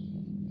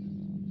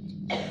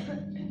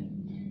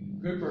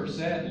 Cooper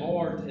said,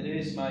 "Lord, it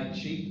is my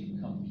chief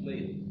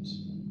complaint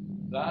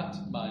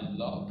that my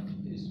love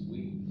is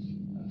weak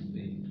and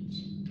faint."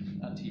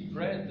 And he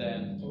prayed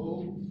then,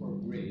 "Oh, for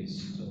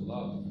grace to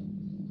love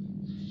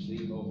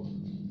thee more."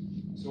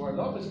 So our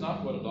love is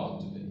not what it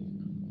ought to be.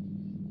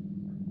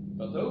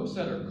 But those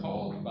that are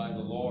called by the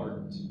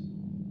Lord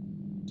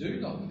do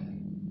love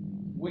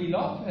him. We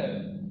love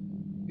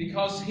him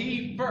because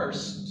he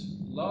first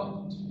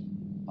loved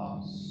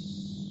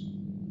us.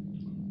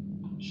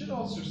 I should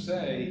also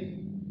say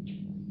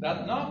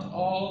that not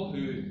all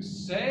who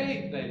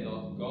say they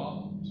love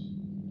God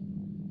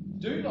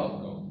do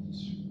love God.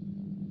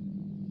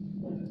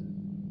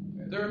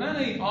 There are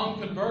many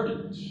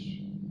unconverted,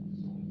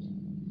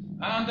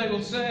 and they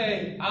will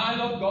say, "I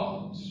love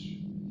God."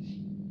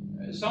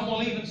 Some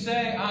will even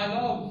say, "I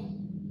love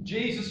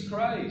Jesus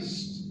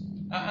Christ."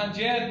 And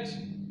yet,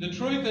 the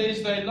truth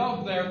is they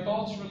love their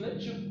false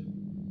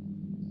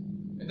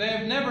religion. They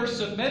have never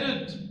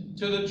submitted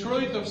to the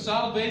truth of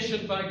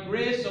salvation by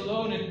grace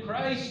alone, in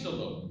Christ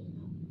alone.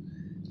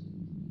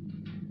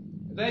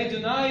 They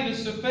deny the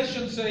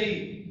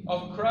sufficiency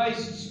of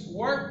Christ's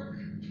work.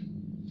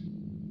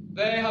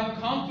 They have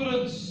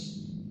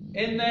confidence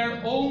in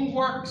their own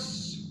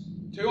works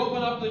to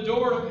open up the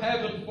door of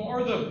heaven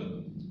for them.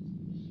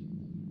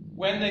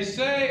 When they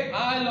say,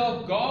 "I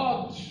love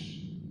God,"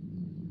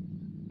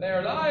 they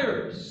are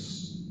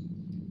liars.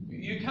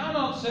 You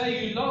cannot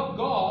say you love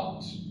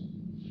God,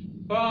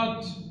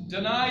 but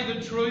deny the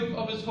truth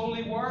of his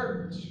holy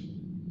word.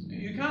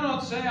 You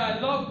cannot say, "I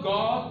love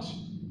God,"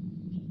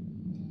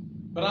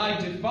 but I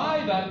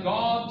defy that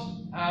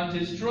God and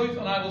his truth,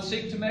 and I will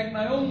seek to make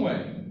my own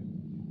way.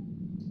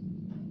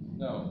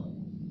 No.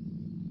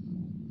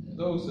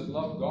 Those that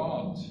love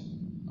God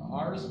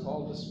are, as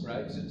Paul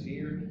describes it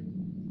here,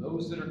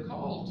 those that are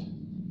called.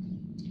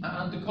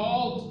 And the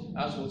called,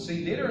 as we'll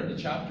see later in the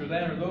chapter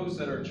then, are those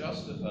that are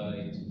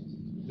justified.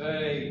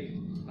 They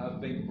have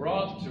been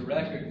brought to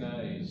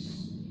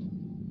recognize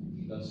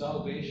that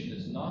salvation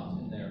is not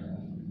in their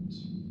effort,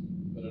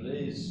 but it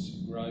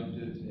is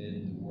grounded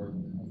in the work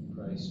of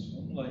Christ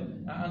only.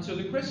 And so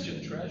the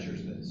Christian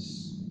treasures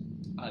this.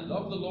 I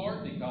love the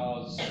Lord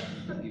because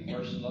he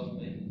first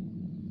loved me.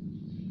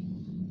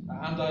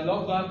 And I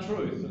love that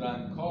truth that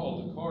I'm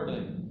called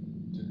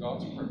according to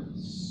God's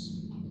purpose.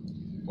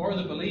 For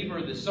the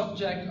believer, the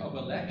subject of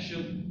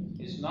election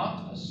is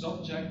not a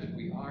subject that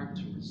we are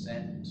to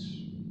resent,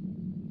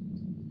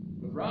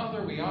 but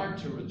rather we are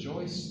to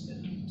rejoice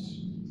in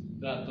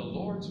it, that the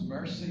Lord's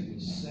mercy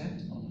was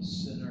set on a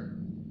sinner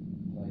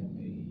like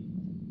me.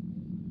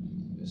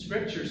 The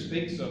Scripture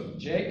speaks of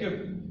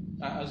Jacob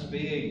as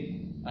being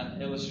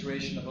an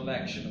illustration of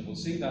election, and we'll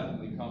see that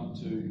when we come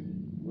to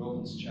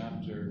Romans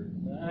chapter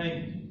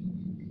 9.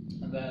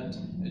 And that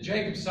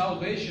Jacob's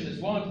salvation is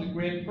one of the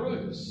great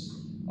proofs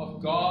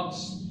of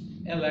God's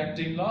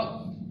electing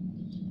love.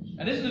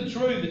 And isn't it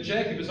true that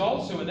Jacob is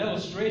also an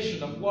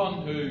illustration of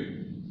one who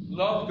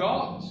loved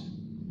God?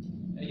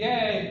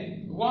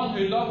 Yea, one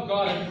who loved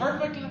God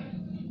imperfectly,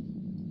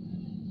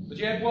 but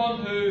yet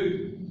one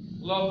who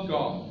loved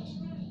God.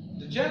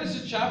 In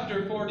Genesis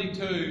chapter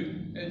 42,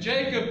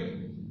 Jacob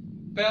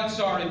felt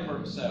sorry for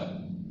himself.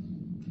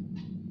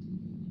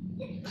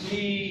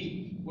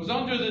 He was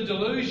under the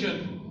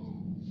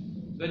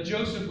delusion that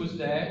Joseph was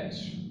dead.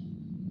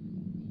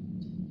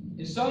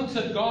 His sons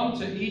had gone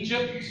to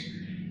Egypt,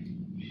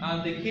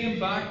 and they came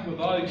back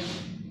without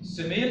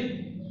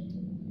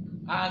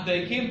Simeon. And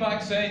they came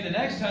back saying, "The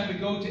next time we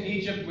go to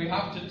Egypt, we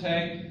have to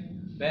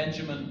take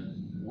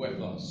Benjamin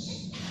with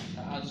us."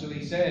 And so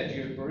he said,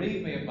 "You have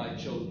bereaved me of my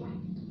children.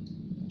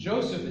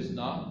 Joseph is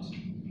not,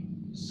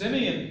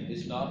 Simeon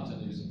is not,"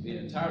 and he was being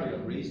entirely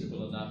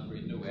unreasonable in that, for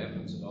he had no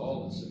evidence at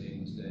all that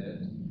Simeon was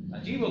dead.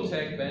 "And ye will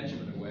take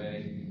Benjamin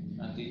away."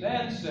 And he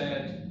then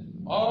said,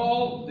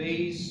 "All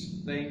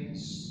these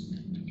things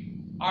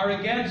are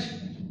against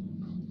me."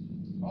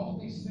 All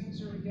these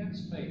things are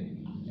against me.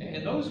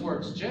 In those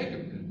words,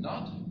 Jacob could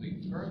not have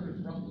been further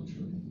from the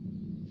truth.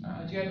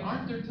 And yet,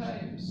 aren't there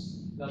times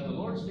that the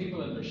Lord's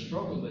people in their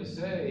struggle, they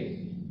say,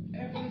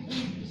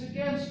 "Everything is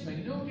against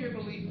me." No, dear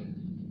believer.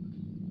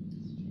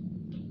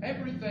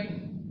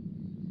 Everything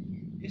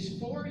is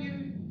for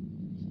you.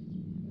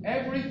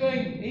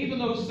 Everything, even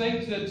those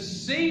things that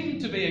seem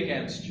to be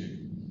against you,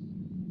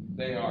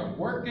 they are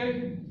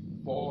working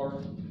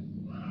for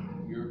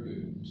your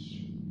good.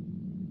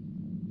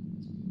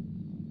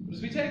 But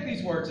as we take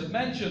these words and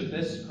mention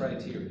this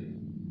criteria,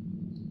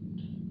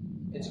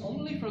 it's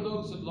only for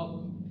those that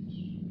love God.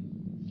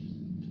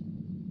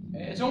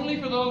 It's only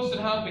for those that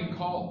have been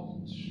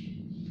called.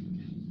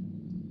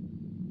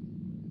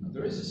 And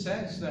there is a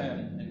sense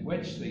then in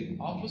which the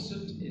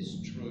opposite is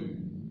true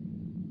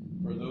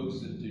for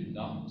those that do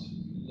not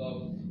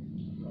love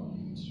God.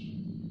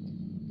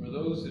 For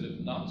those that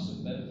have not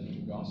submitted to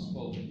the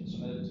gospel,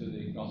 submitted to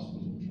the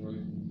gospel of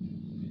truth.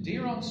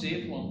 Dear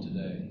unsaved one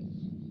today,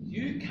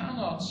 you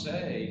cannot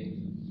say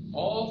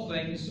all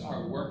things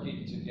are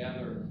working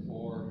together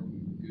for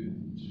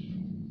good.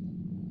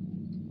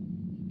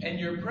 In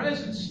your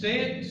present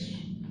state,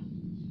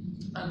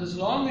 And as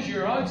long as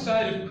you're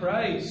outside of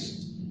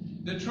Christ,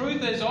 the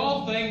truth is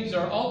all things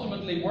are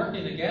ultimately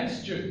working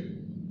against you.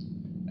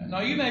 Now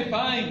you may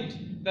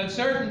find that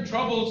certain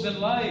troubles in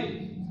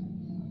life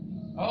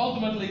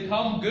ultimately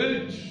come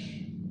good,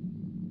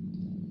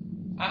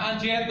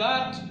 and yet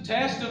that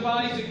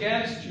testifies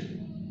against you.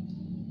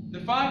 The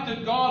fact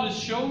that God has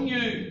shown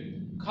you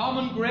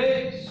common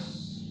grace,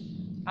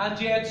 and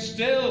yet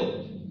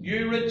still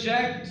you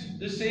reject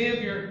the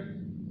Saviour.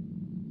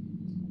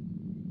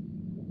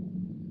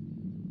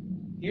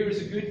 Here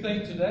is a good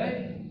thing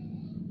today,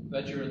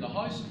 that you're in the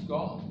house of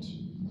God.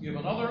 You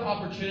have another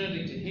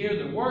opportunity to hear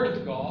the Word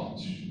of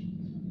God.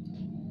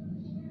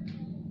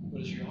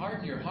 But as you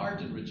harden your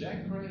heart and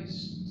reject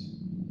Christ,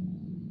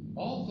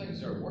 all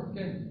things are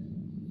working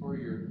for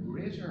your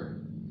greater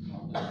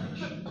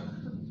condemnation.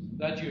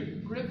 That you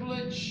have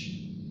privilege,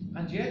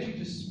 and yet you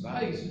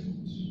despise it.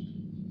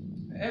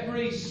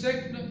 Every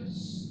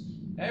sickness,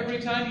 every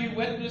time you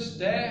witness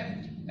death,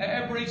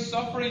 every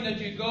suffering that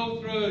you go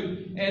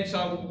through, it's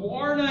a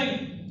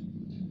warning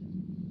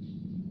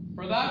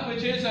for that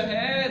which is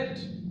ahead.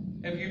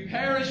 If you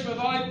perish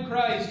without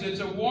Christ, it's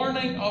a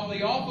warning of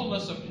the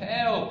awfulness of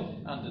hell.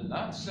 And in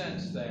that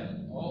sense,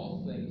 then,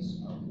 all things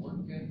are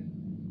working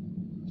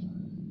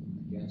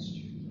against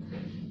you.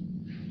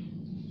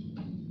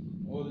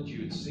 Oh, that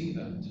you would see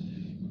that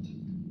today.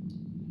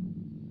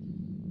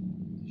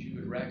 That you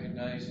would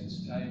recognize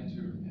it's time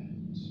to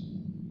repent.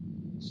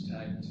 It's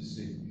time to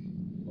seek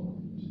the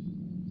Lord.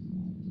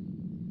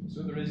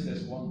 So there is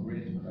this one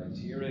great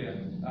criteria.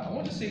 I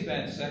want to see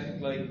then,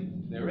 secondly,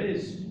 there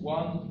is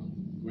one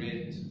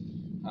great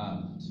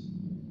hand.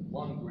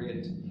 One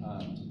great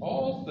hand.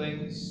 All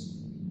things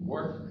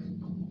work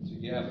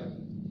together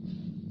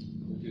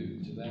for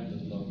good to them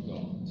that love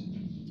God.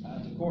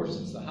 And of course,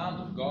 it's the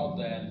hand of God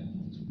then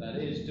that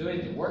is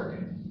doing the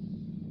working,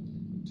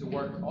 to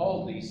work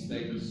all these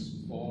things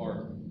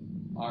for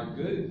our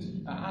good.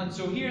 And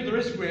so here there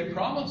is a great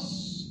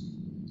promise.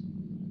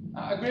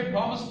 A great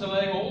promise to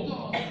lay hold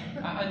on.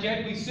 And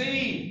yet we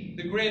see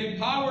the great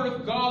power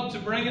of God to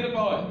bring it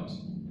about.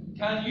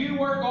 Can you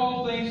work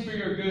all things for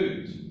your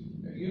good?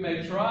 You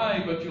may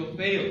try, but you'll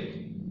fail.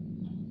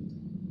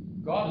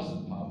 God is the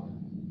power.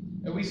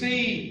 And we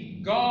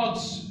see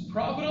God's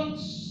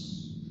providence,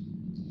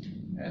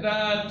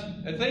 that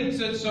things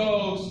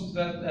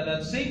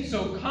that seem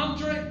so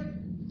contrary,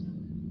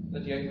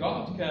 that yet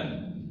God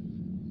can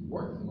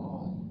work them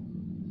all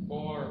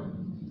for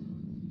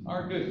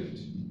our good.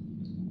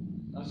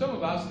 Now some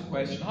have asked the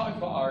question, how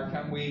far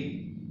can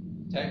we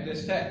take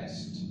this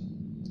text?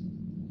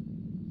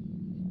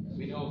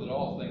 We know that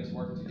all things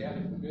work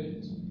together for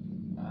good.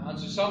 And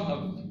so some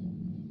have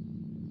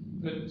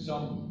put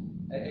some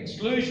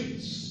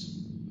exclusions.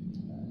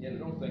 And yet I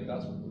don't think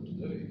that's what we're to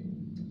do.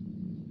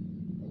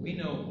 We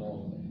know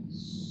all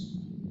things.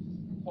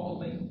 Paul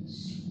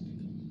means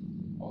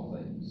all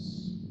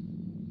things.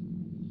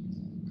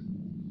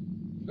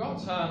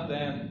 God's hand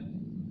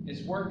then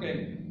is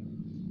working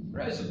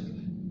presently.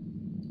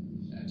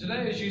 And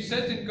today as you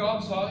sit in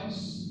God's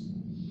house,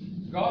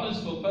 God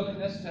is fulfilling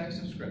this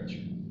text of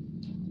Scripture.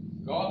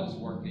 God is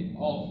working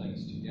all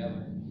things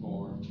together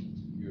for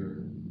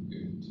your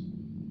good.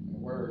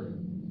 We're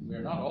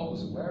not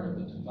always aware of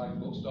it. In fact,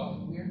 most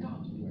often we are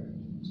not aware of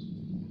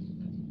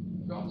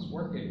it. God is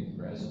working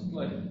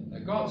presently.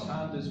 God's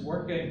hand is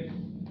working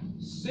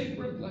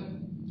secretly.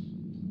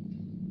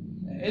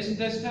 Isn't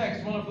this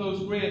text one of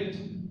those great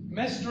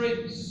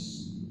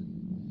mysteries?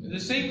 The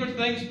secret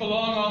things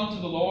belong unto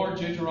the Lord,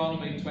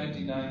 Deuteronomy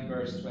 29,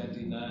 verse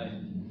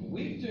 29.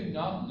 We do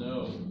not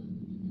know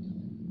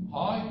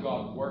how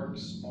God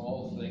works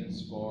all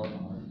things for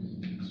our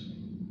good.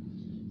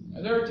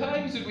 And there are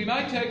times that we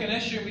might take an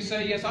issue and we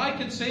say, yes, I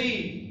can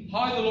see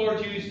how the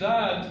Lord used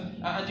that,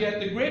 and yet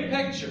the great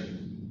picture,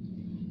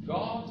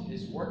 God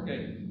is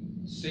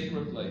working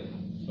secretly,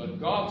 but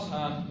God's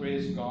hand,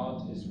 praise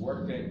God, is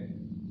working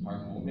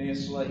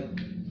harmoniously.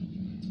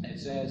 It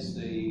says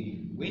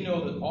we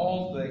know that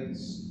all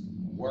things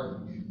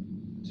work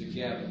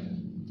together.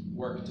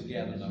 Work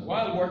together. Now,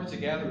 while work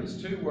together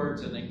is two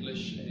words in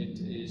English, it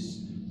is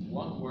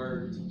one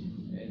word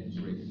in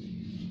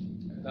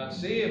Greek. That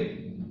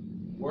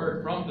same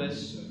word, from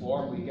this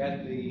form we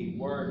get the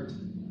word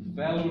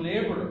fellow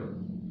laborer.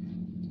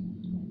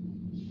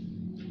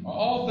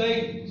 All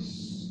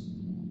things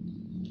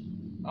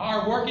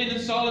are working in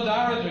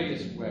solidarity,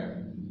 as it were.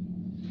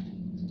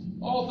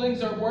 All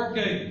things are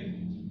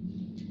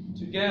working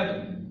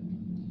together.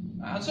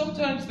 And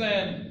sometimes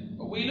then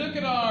we look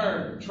at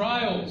our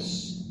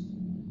trials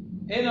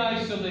in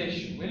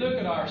isolation. We look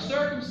at our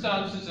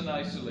circumstances in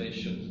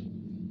isolation.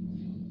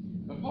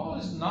 But Paul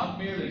is not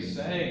merely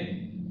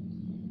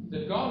saying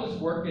that God is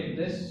working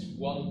this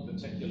one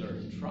particular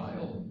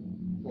trial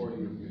for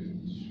your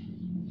good.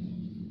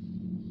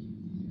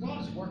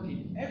 God is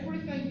working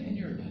everything in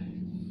your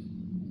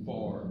life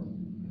for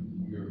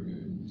your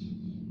good.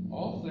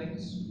 All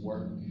things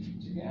work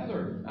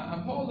together.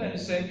 And Paul then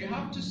is saying you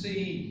have to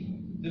see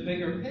the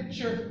bigger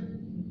picture.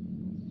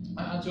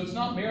 And so it's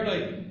not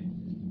merely,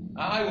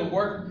 I will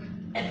work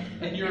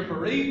in your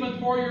bereavement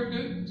for your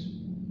good,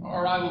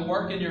 or I will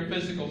work in your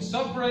physical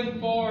suffering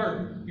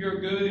for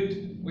your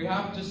good. We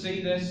have to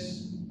see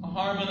this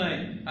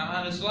harmony.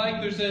 And it's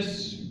like there's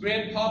this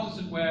great pot, as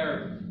it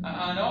were,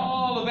 and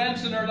all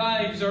events in our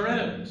lives are in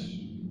it.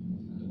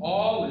 And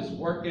all is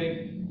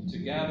working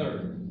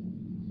together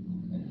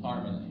in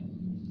harmony.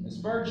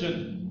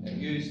 Spurgeon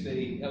used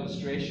the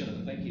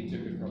illustration, I think he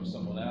took it from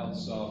someone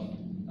else, of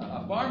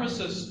a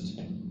pharmacist.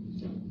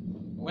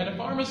 When a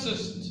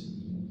pharmacist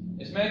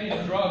is making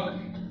a drug,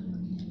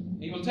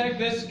 he will take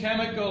this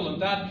chemical and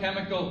that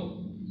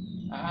chemical,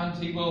 and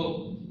he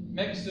will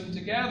mix them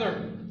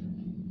together,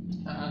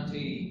 and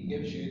he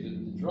gives you the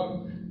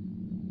drug.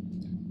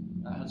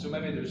 And so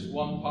maybe there's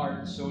 1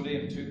 part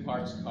sodium, 2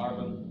 parts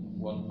carbon,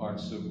 1 part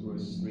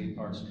sucrose, 3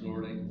 parts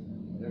chlorine,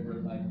 whatever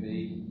it might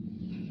be.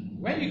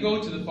 When you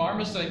go to the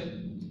pharmacy,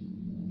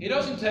 he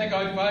doesn't take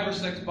out 5 or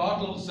 6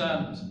 bottles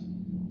and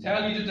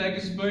tell you to take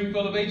a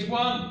spoonful of each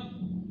one.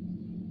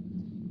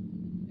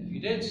 If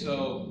you did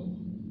so,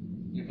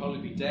 you'd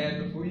probably be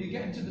dead before you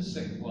get to the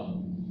 6th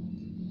one.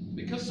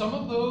 Because some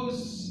of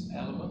those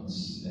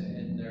elements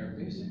in their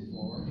basic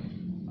form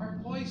are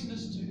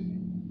poisonous to you.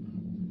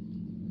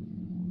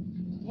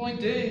 The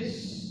point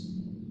is,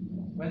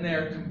 when they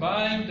are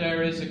combined,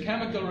 there is a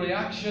chemical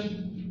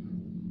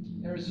reaction,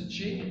 there is a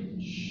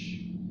change.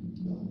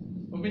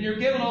 But when you're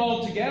given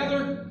all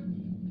together,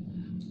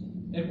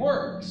 it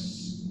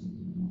works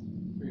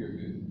for your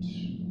good.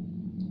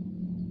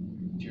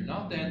 But you're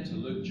not then to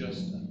look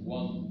just at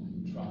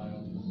one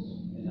trial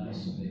in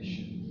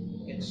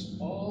isolation. It's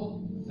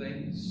all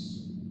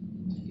things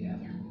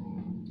together.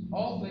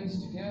 All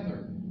things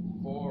together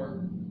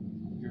for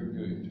your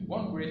good.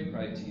 One great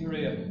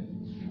criteria,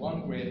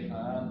 one great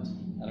hand,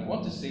 and I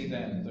want to see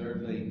then,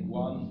 thirdly,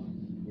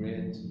 one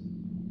great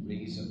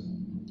reason.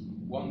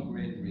 One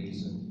great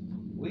reason.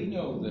 We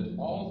know that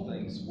all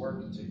things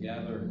work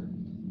together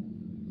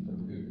for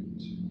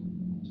good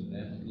to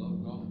them that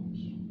love God,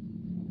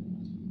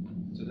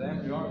 to them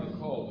who are the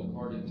called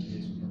according to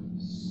His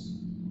purpose.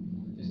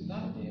 Isn't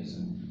that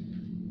amazing?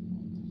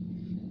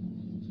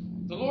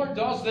 The Lord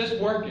does this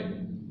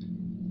working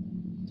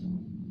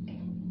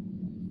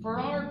for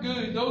our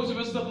good, those of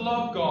us that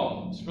love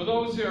God, for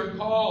those who are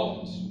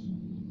called.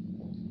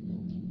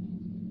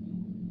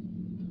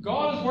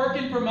 God is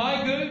working for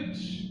my good.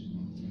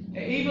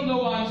 Even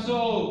though I'm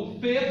so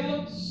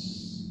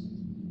faithless,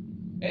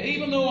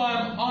 even though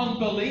I'm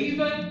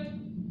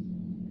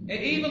unbelieving,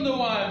 even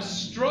though I'm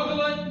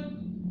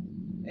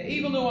struggling,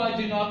 even though I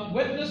do not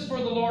witness for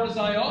the Lord as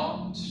I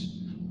ought,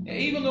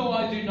 even though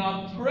I do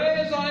not pray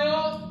as I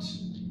ought,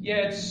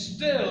 yet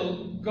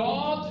still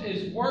God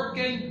is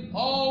working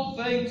all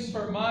things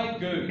for my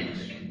good.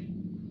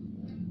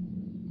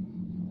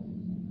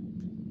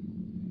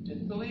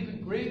 Didn't believe in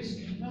grace,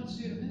 did not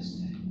see it in this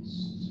text.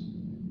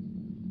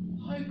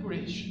 How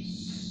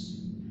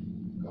gracious.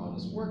 God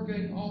is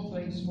working all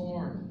things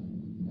for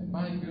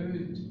my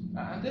good.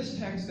 And this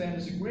text then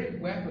is a great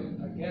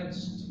weapon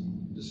against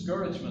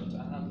discouragement.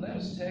 And let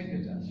us take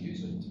it and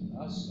use it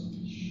as such.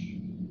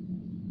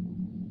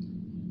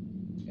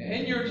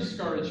 In your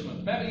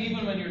discouragement, maybe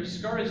even when you're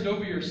discouraged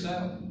over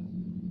yourself,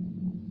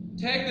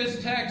 take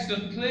this text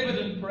and claim it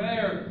in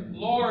prayer.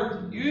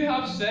 Lord, you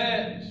have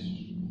said,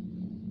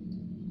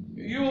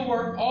 you will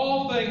work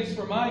all things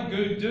for my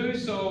good. Do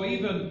so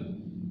even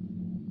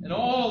in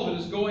all that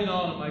is going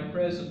on in my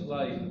present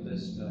life at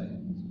this time.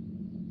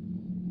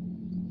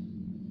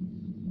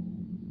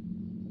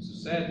 So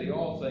sadly,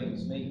 all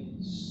things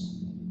means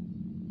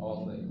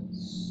all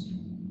things.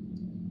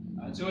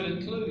 And so it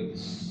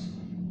includes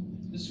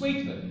the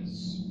sweet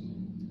things,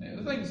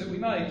 the things that we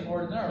might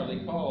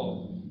ordinarily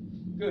call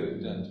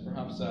good, and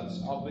perhaps that's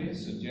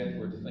obvious, and yet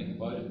we're to think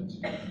about it.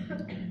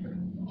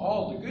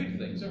 All the good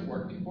things are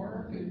working for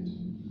our good.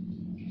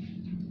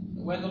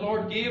 When the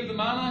Lord gave the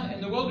manna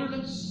in the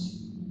wilderness,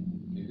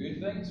 the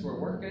good things were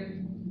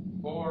working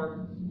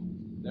for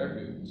their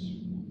good.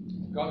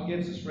 God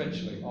gives us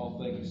richly all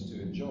things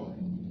to enjoy.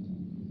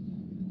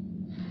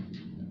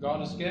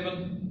 God has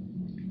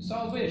given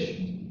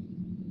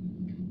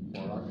salvation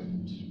for our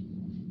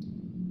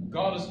good.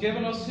 God has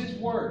given us His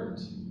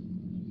Word.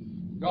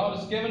 God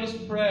has given us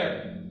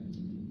prayer.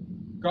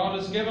 God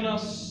has given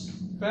us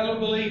fellow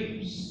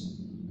believers.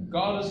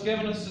 God has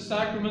given us the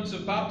sacraments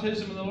of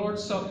baptism and the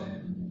Lord's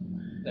Supper.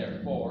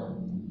 Therefore,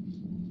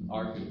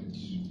 our good.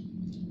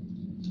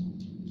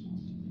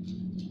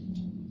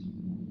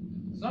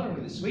 It's not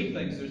only the sweet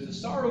things, there's the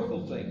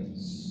sorrowful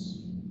things.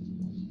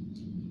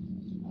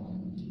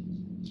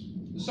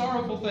 The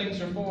sorrowful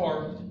things are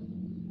for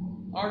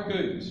our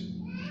good.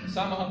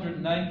 Psalm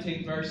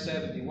 119, verse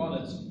 71,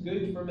 it's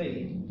good for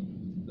me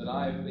that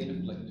I have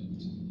been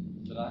afflicted,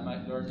 that I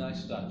might learn thy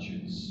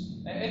statutes.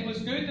 It was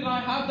good that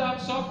I had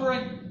that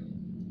suffering,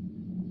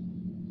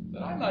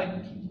 that I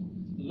might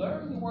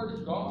learn the Word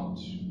of God,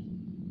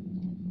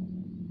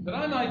 that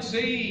I might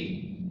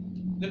see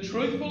the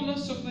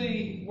truthfulness of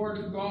the Word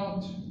of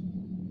God.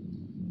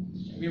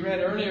 We read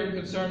earlier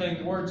concerning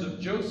the words of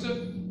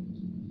Joseph,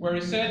 where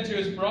he said to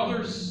his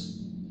brothers,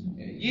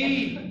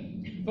 ye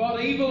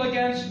thought evil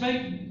against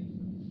me,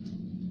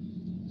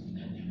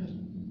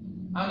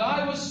 and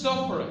I was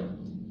suffering.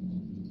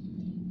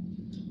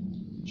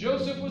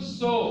 Joseph was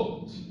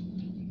sold.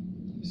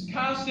 He was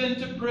cast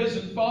into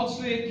prison,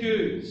 falsely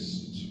accused.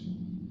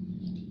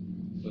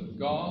 But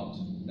God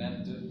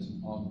meant it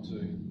unto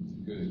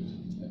good.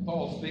 And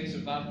Paul speaks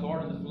of that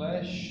thorn in the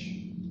flesh.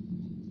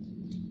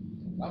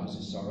 That was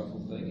a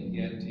sorrowful thing, and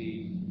yet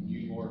he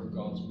knew more of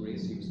God's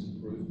grace. He was to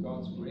prove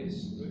God's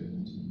grace through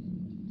it.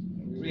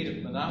 And we read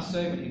of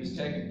Manasseh when he was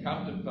taken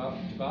captive to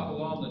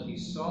Babylon, that he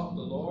sought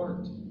the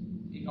Lord.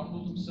 He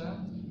humbled himself.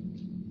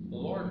 The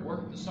Lord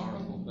worked the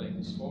sorrowful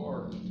things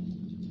for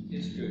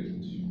his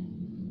good.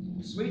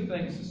 The sweet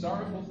things, the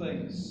sorrowful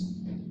things.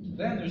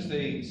 Then there's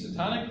the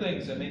satanic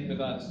things. I mean,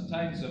 that's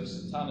times of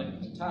satanic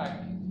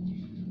attack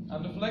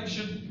and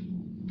affliction.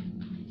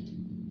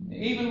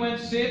 Even when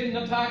Satan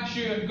attacks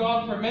you and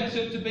God permits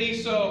it to be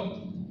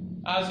so,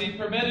 as he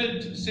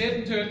permitted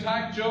Satan to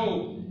attack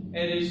Job,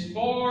 it is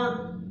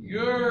for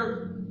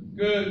your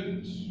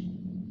good.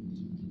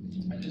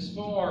 It is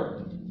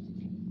for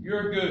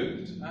your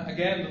good.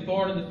 Again, the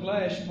thorn in the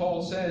flesh,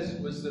 Paul says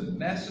it was the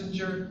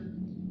messenger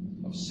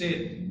of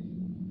Satan,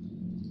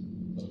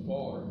 but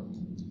for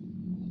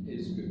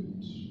his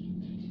good.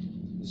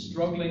 The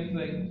struggling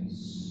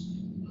things.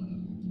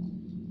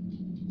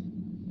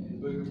 In the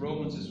book of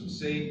Romans, as we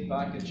see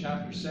back in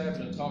chapter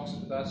 7, it talks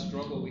about that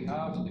struggle we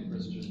have in the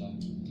Christian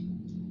life.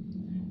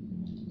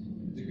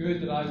 The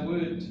good that I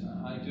would,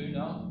 I do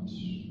not.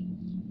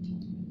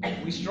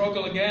 We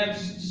struggle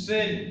against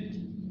sin,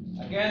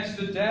 against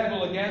the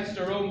devil, against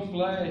our own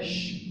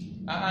flesh.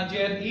 And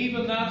yet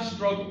even that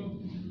struggle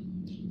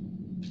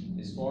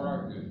is for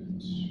our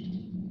good.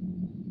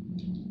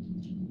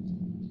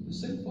 The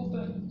sinful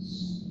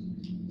things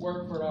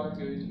work for our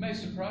good. It may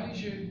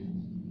surprise you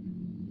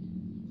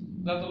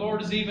that the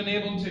Lord is even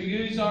able to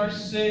use our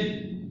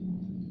sin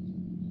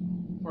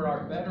for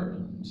our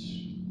betterment.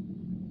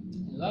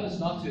 And that is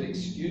not to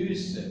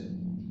excuse sin.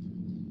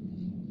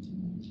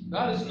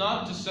 That is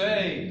not to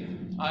say,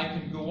 I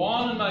can go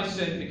on in my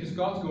sin because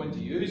God's going to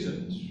use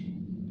it.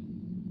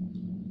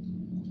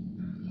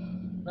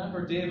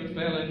 Remember, David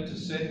fell into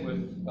sin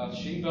with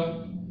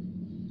Bathsheba,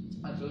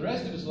 and for the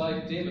rest of his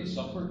life, David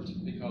suffered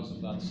because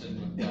of that sin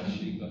with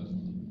Bathsheba.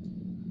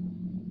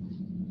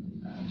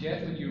 And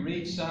yet, when you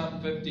read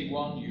Psalm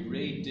 51, you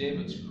read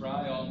David's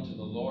cry unto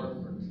the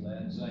Lord for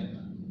cleansing.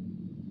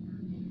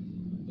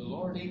 The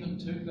Lord even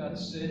took that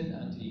sin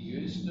and he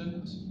used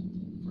it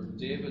for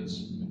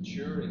David's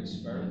maturing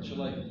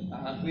spiritually.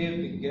 And we have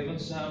been given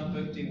Psalm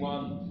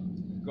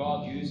 51.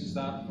 God uses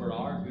that for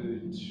our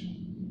good.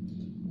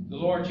 The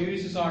Lord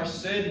uses our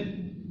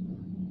sin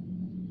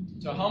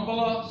to humble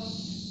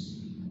us,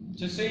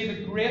 to see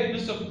the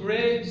greatness of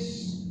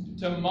grace,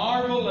 to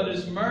marvel at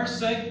his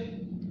mercy.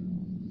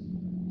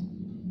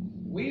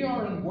 We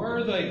are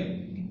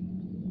unworthy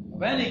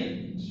of any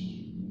good,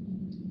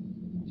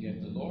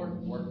 yet the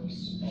Lord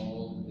works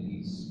all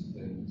these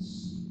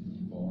things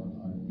for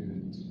our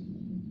good.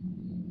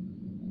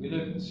 We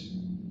looked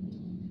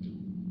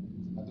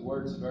at the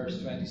words of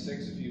verse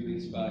 26 a few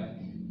weeks back.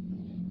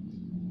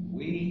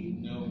 We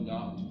know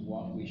not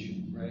what we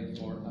should pray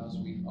for as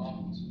we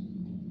ought.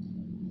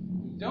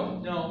 We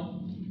don't know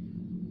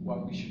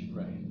what we should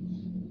pray.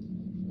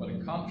 But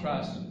in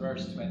contrast, in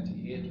verse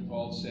 28,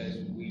 Paul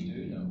says we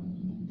do know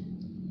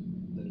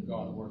that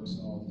God works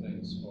all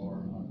things for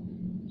our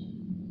good.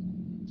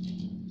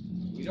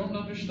 We don't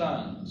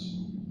understand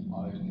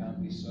how it can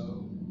be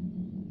so.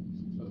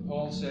 But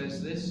Paul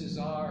says this is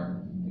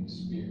our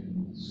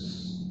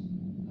experience.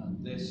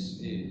 And this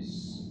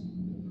is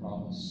the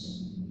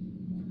promise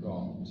of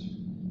God.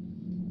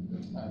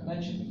 I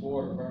mentioned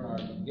before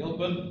Bernard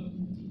Gilpin.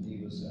 He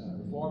was a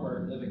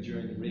reformer living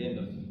during the reign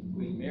of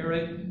Queen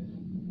Mary.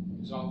 He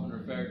was often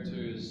referred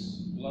to as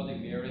Bloody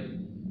Mary.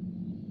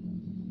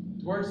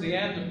 Towards the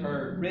end of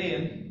her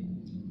reign,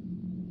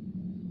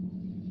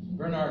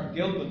 Bernard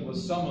Gilpin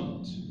was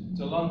summoned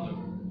to London.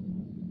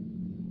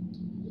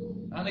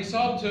 And he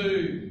sought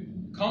to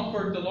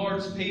comfort the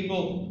Lord's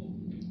people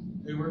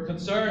who were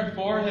concerned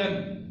for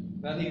him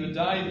that he would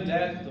die the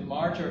death of the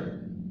martyr.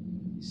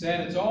 He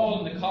said, it's all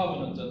in the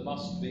covenant that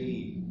must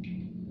be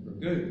for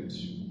good.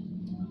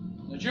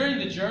 Now, during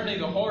the journey,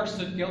 the horse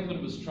that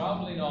Gilpin was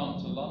travelling on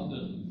to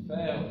London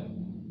fell.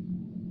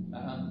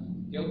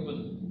 And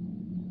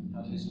Gilpin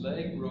had his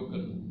leg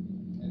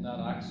broken in that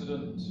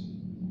accident.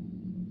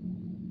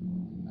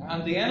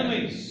 And the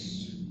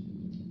enemies,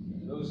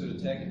 those who had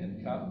taken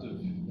him captive,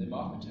 they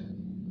mocked him.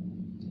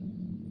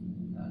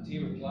 And he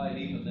replied,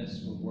 even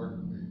this will work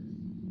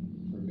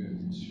for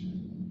good.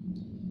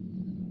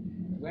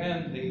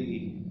 When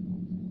the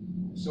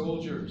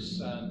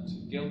soldiers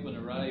and Gilpin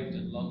arrived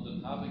in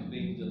London, having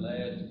been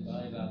delayed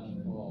by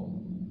that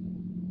fall,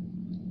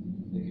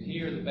 they could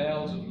hear the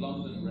bells of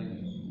London ringing.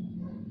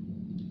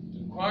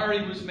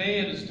 Inquiry was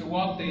made as to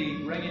what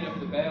the ringing of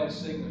the bells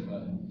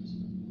signified,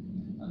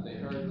 and they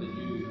heard the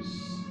news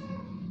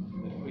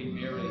that Queen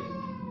Mary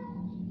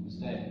was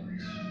dead.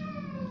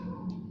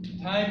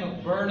 Time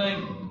of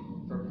burning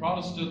for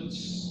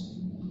Protestants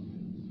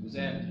was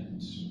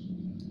ended.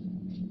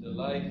 The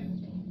life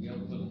of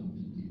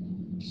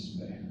Gilpin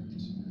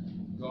spared.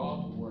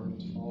 God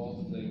worked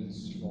all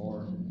things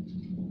for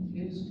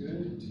His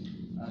good,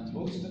 and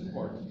most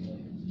importantly,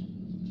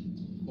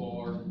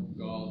 for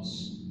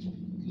God's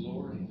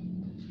glory.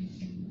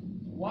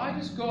 Why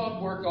does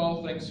God work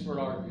all things for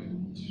our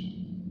good?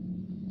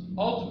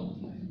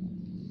 Ultimately,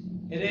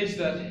 it is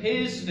that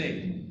His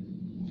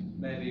name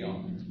may be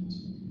honored.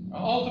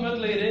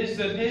 Ultimately, it is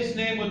that His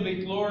name would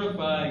be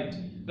glorified,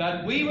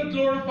 that we would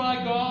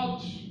glorify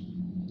God,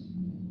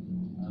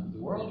 and the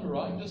world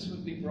around us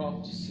would be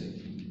brought to see.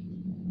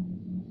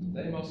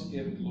 They must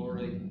give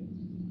glory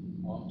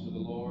unto the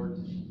Lord.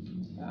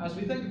 As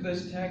we think of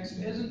this text,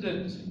 isn't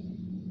it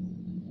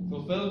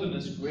fulfilled in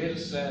its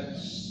greatest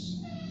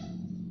sense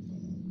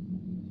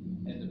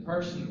in the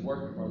person and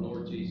work of our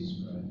Lord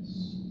Jesus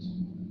Christ?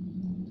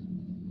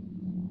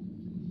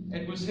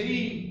 It was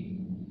He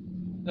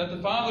that the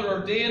Father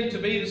ordained to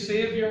be the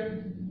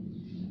Saviour,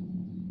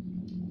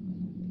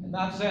 in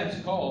that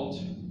sense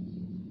called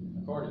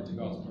according to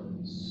God's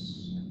purpose.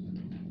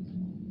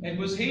 It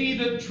was He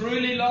that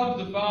truly loved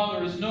the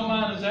Father as no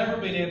man has ever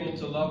been able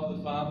to love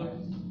the Father.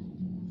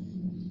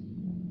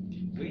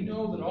 We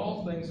know that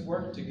all things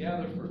work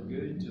together for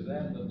good to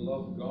them that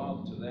love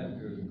God, to them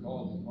who are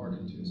called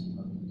according to His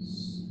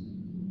purpose.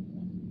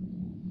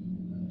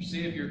 Our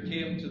Saviour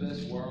came to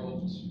this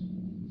world.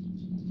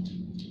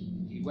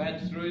 He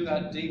went through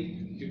that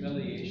deep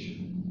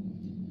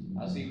humiliation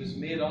as He was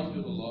made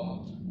under the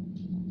law.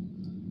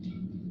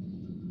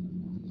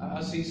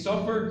 As He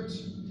suffered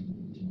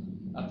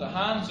at the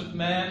hands of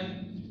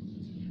men,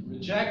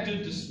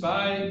 rejected,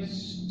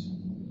 despised,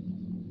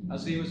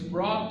 as He was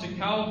brought to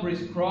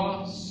Calvary's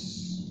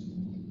cross,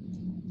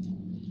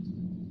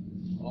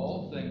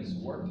 all things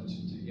worked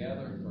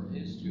together for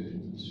His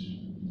good.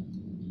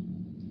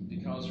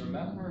 Because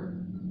remember,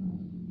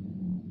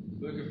 the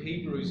book of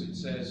Hebrews, it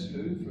says,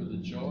 who for the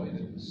joy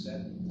that was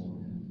set before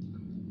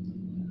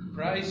Him.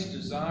 Christ's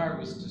desire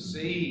was to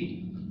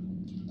see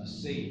a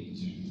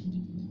seed.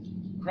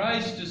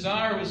 Christ's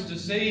desire was to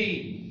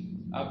see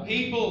a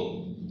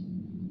people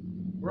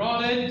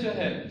brought into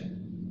Him,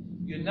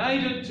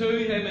 united to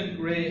Him in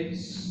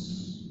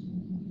grace.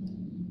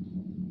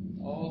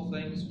 All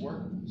things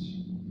worked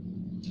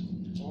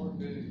for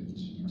good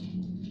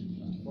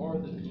and for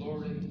the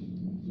glory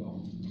of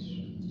God.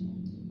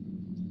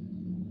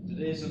 It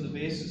is on the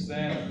basis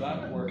then of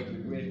that work,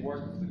 the great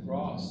work of the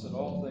cross, that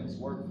all things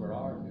work for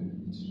our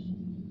good.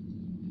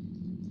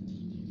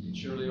 And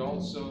surely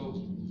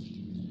also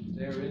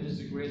therein is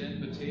a great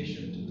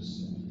invitation to the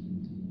sinner.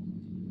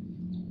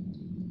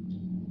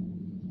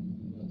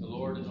 That the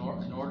Lord, in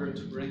order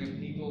to bring a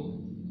people,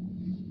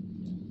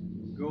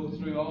 go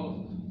through all of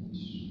that.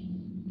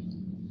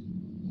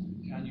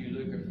 Can you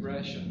look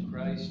afresh on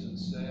Christ and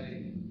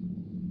say,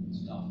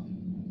 it's nothing?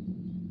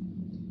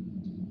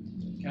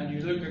 Can you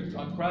look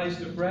on Christ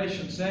afresh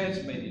and say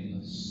it's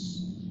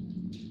meaningless?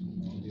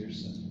 Oh, dear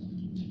sinner,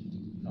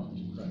 come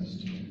to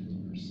Christ for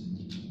mercy.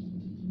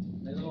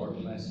 May the Lord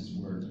bless His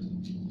word to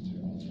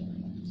all our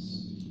lives.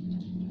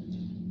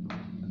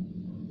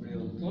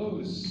 We'll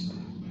close,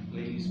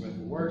 please, with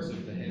the words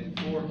of the hymn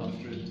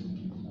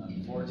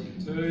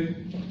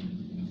 442.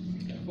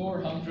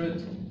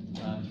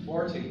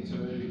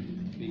 442,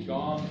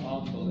 Begone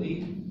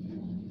unbelief.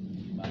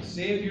 My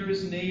Saviour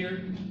is near,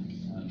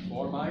 and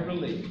for my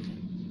relief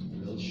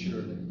will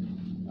surely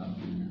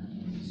appear.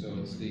 So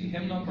it's the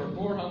hymn number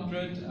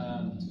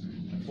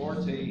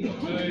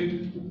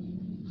 442.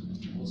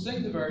 We'll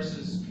sing the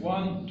verses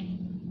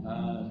 1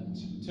 and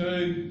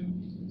 2,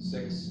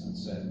 6 and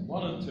 7.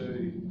 1 and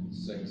 2,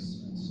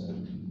 6 and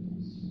 7.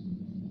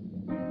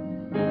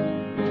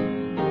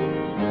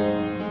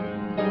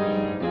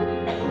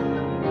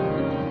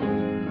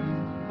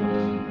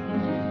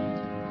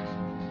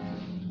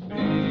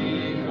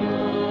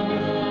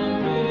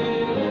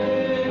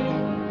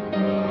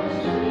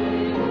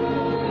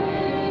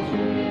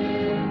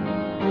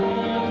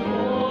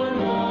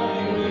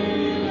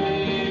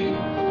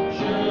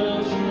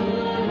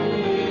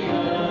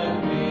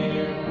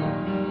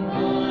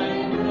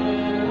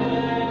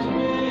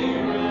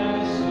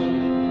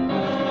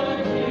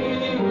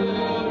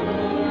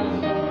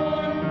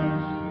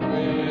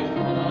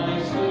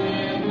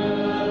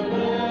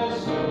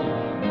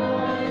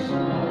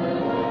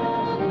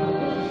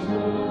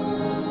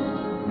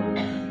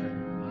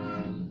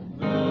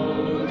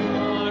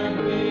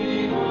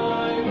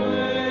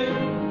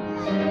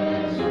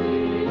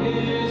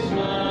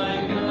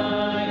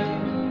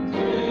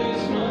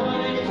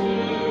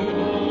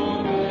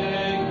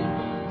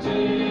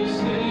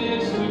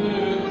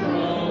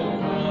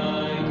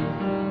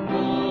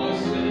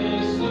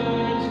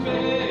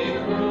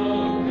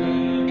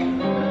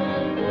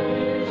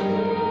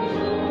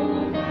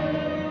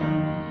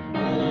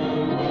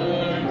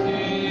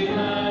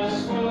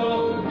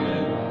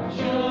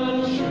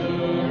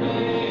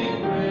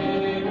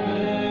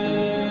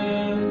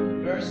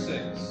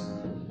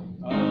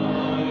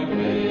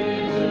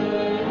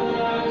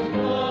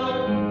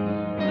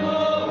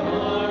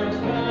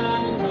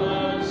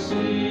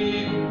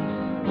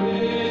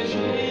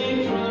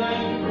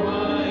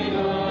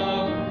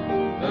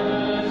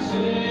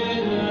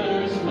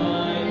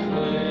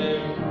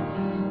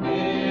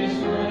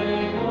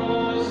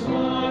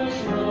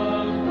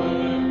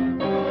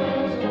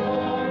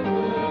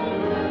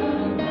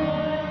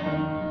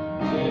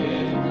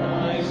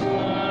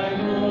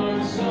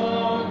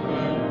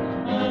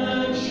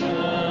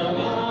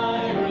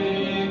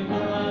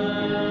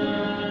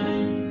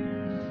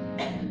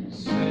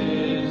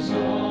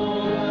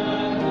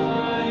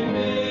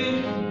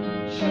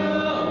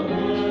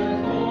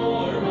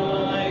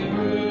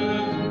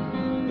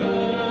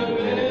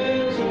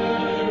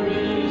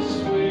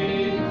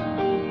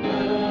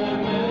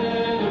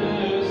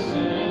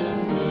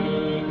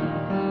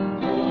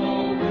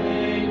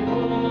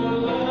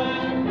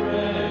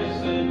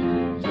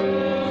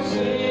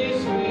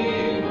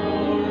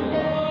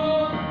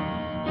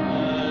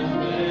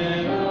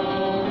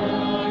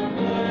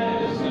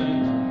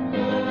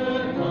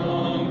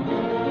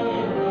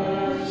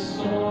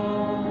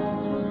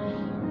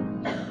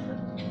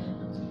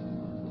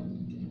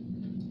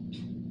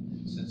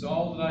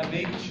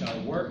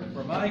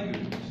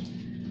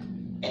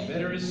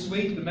 Bitter is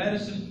sweet, the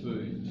medicine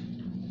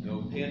food.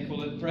 Though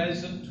painful at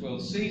present, will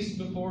cease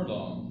before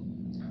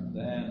long. And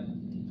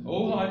then,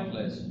 oh how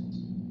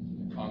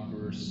pleasant, the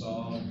conqueror's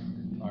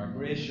song. Our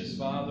gracious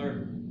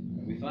Father,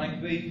 we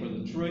thank Thee for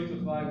the truth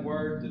of Thy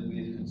word that we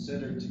have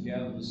considered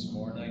together this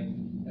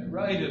morning.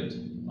 Write it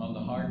on the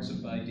hearts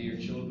of Thy dear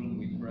children,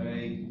 we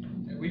pray.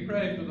 We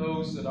pray for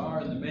those that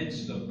are in the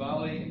midst of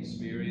valley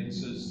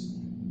experiences,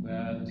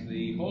 that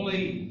the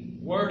holy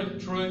word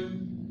of truth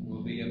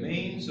will be a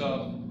means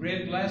of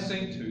great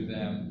blessing to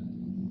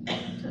them.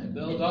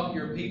 Build up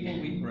your people,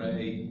 we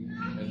pray,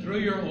 through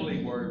your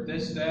holy word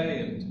this day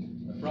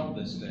and from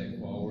this day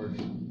forward.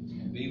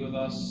 Be with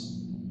us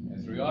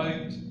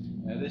throughout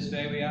this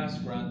day, we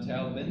ask, grant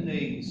help in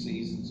the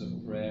seasons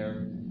of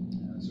prayer.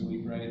 And so we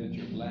pray that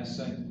your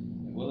blessing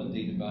will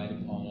indeed abide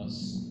upon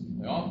us.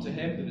 Now unto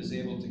him that is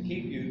able to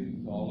keep you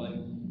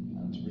falling,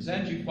 and to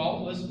present you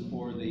faultless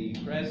before the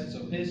presence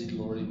of his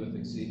glory with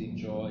exceeding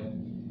joy.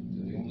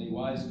 To the only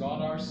wise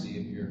God our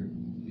Saviour,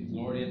 be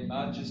glory and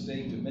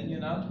majesty,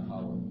 dominion and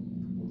power,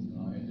 both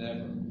now and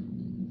ever.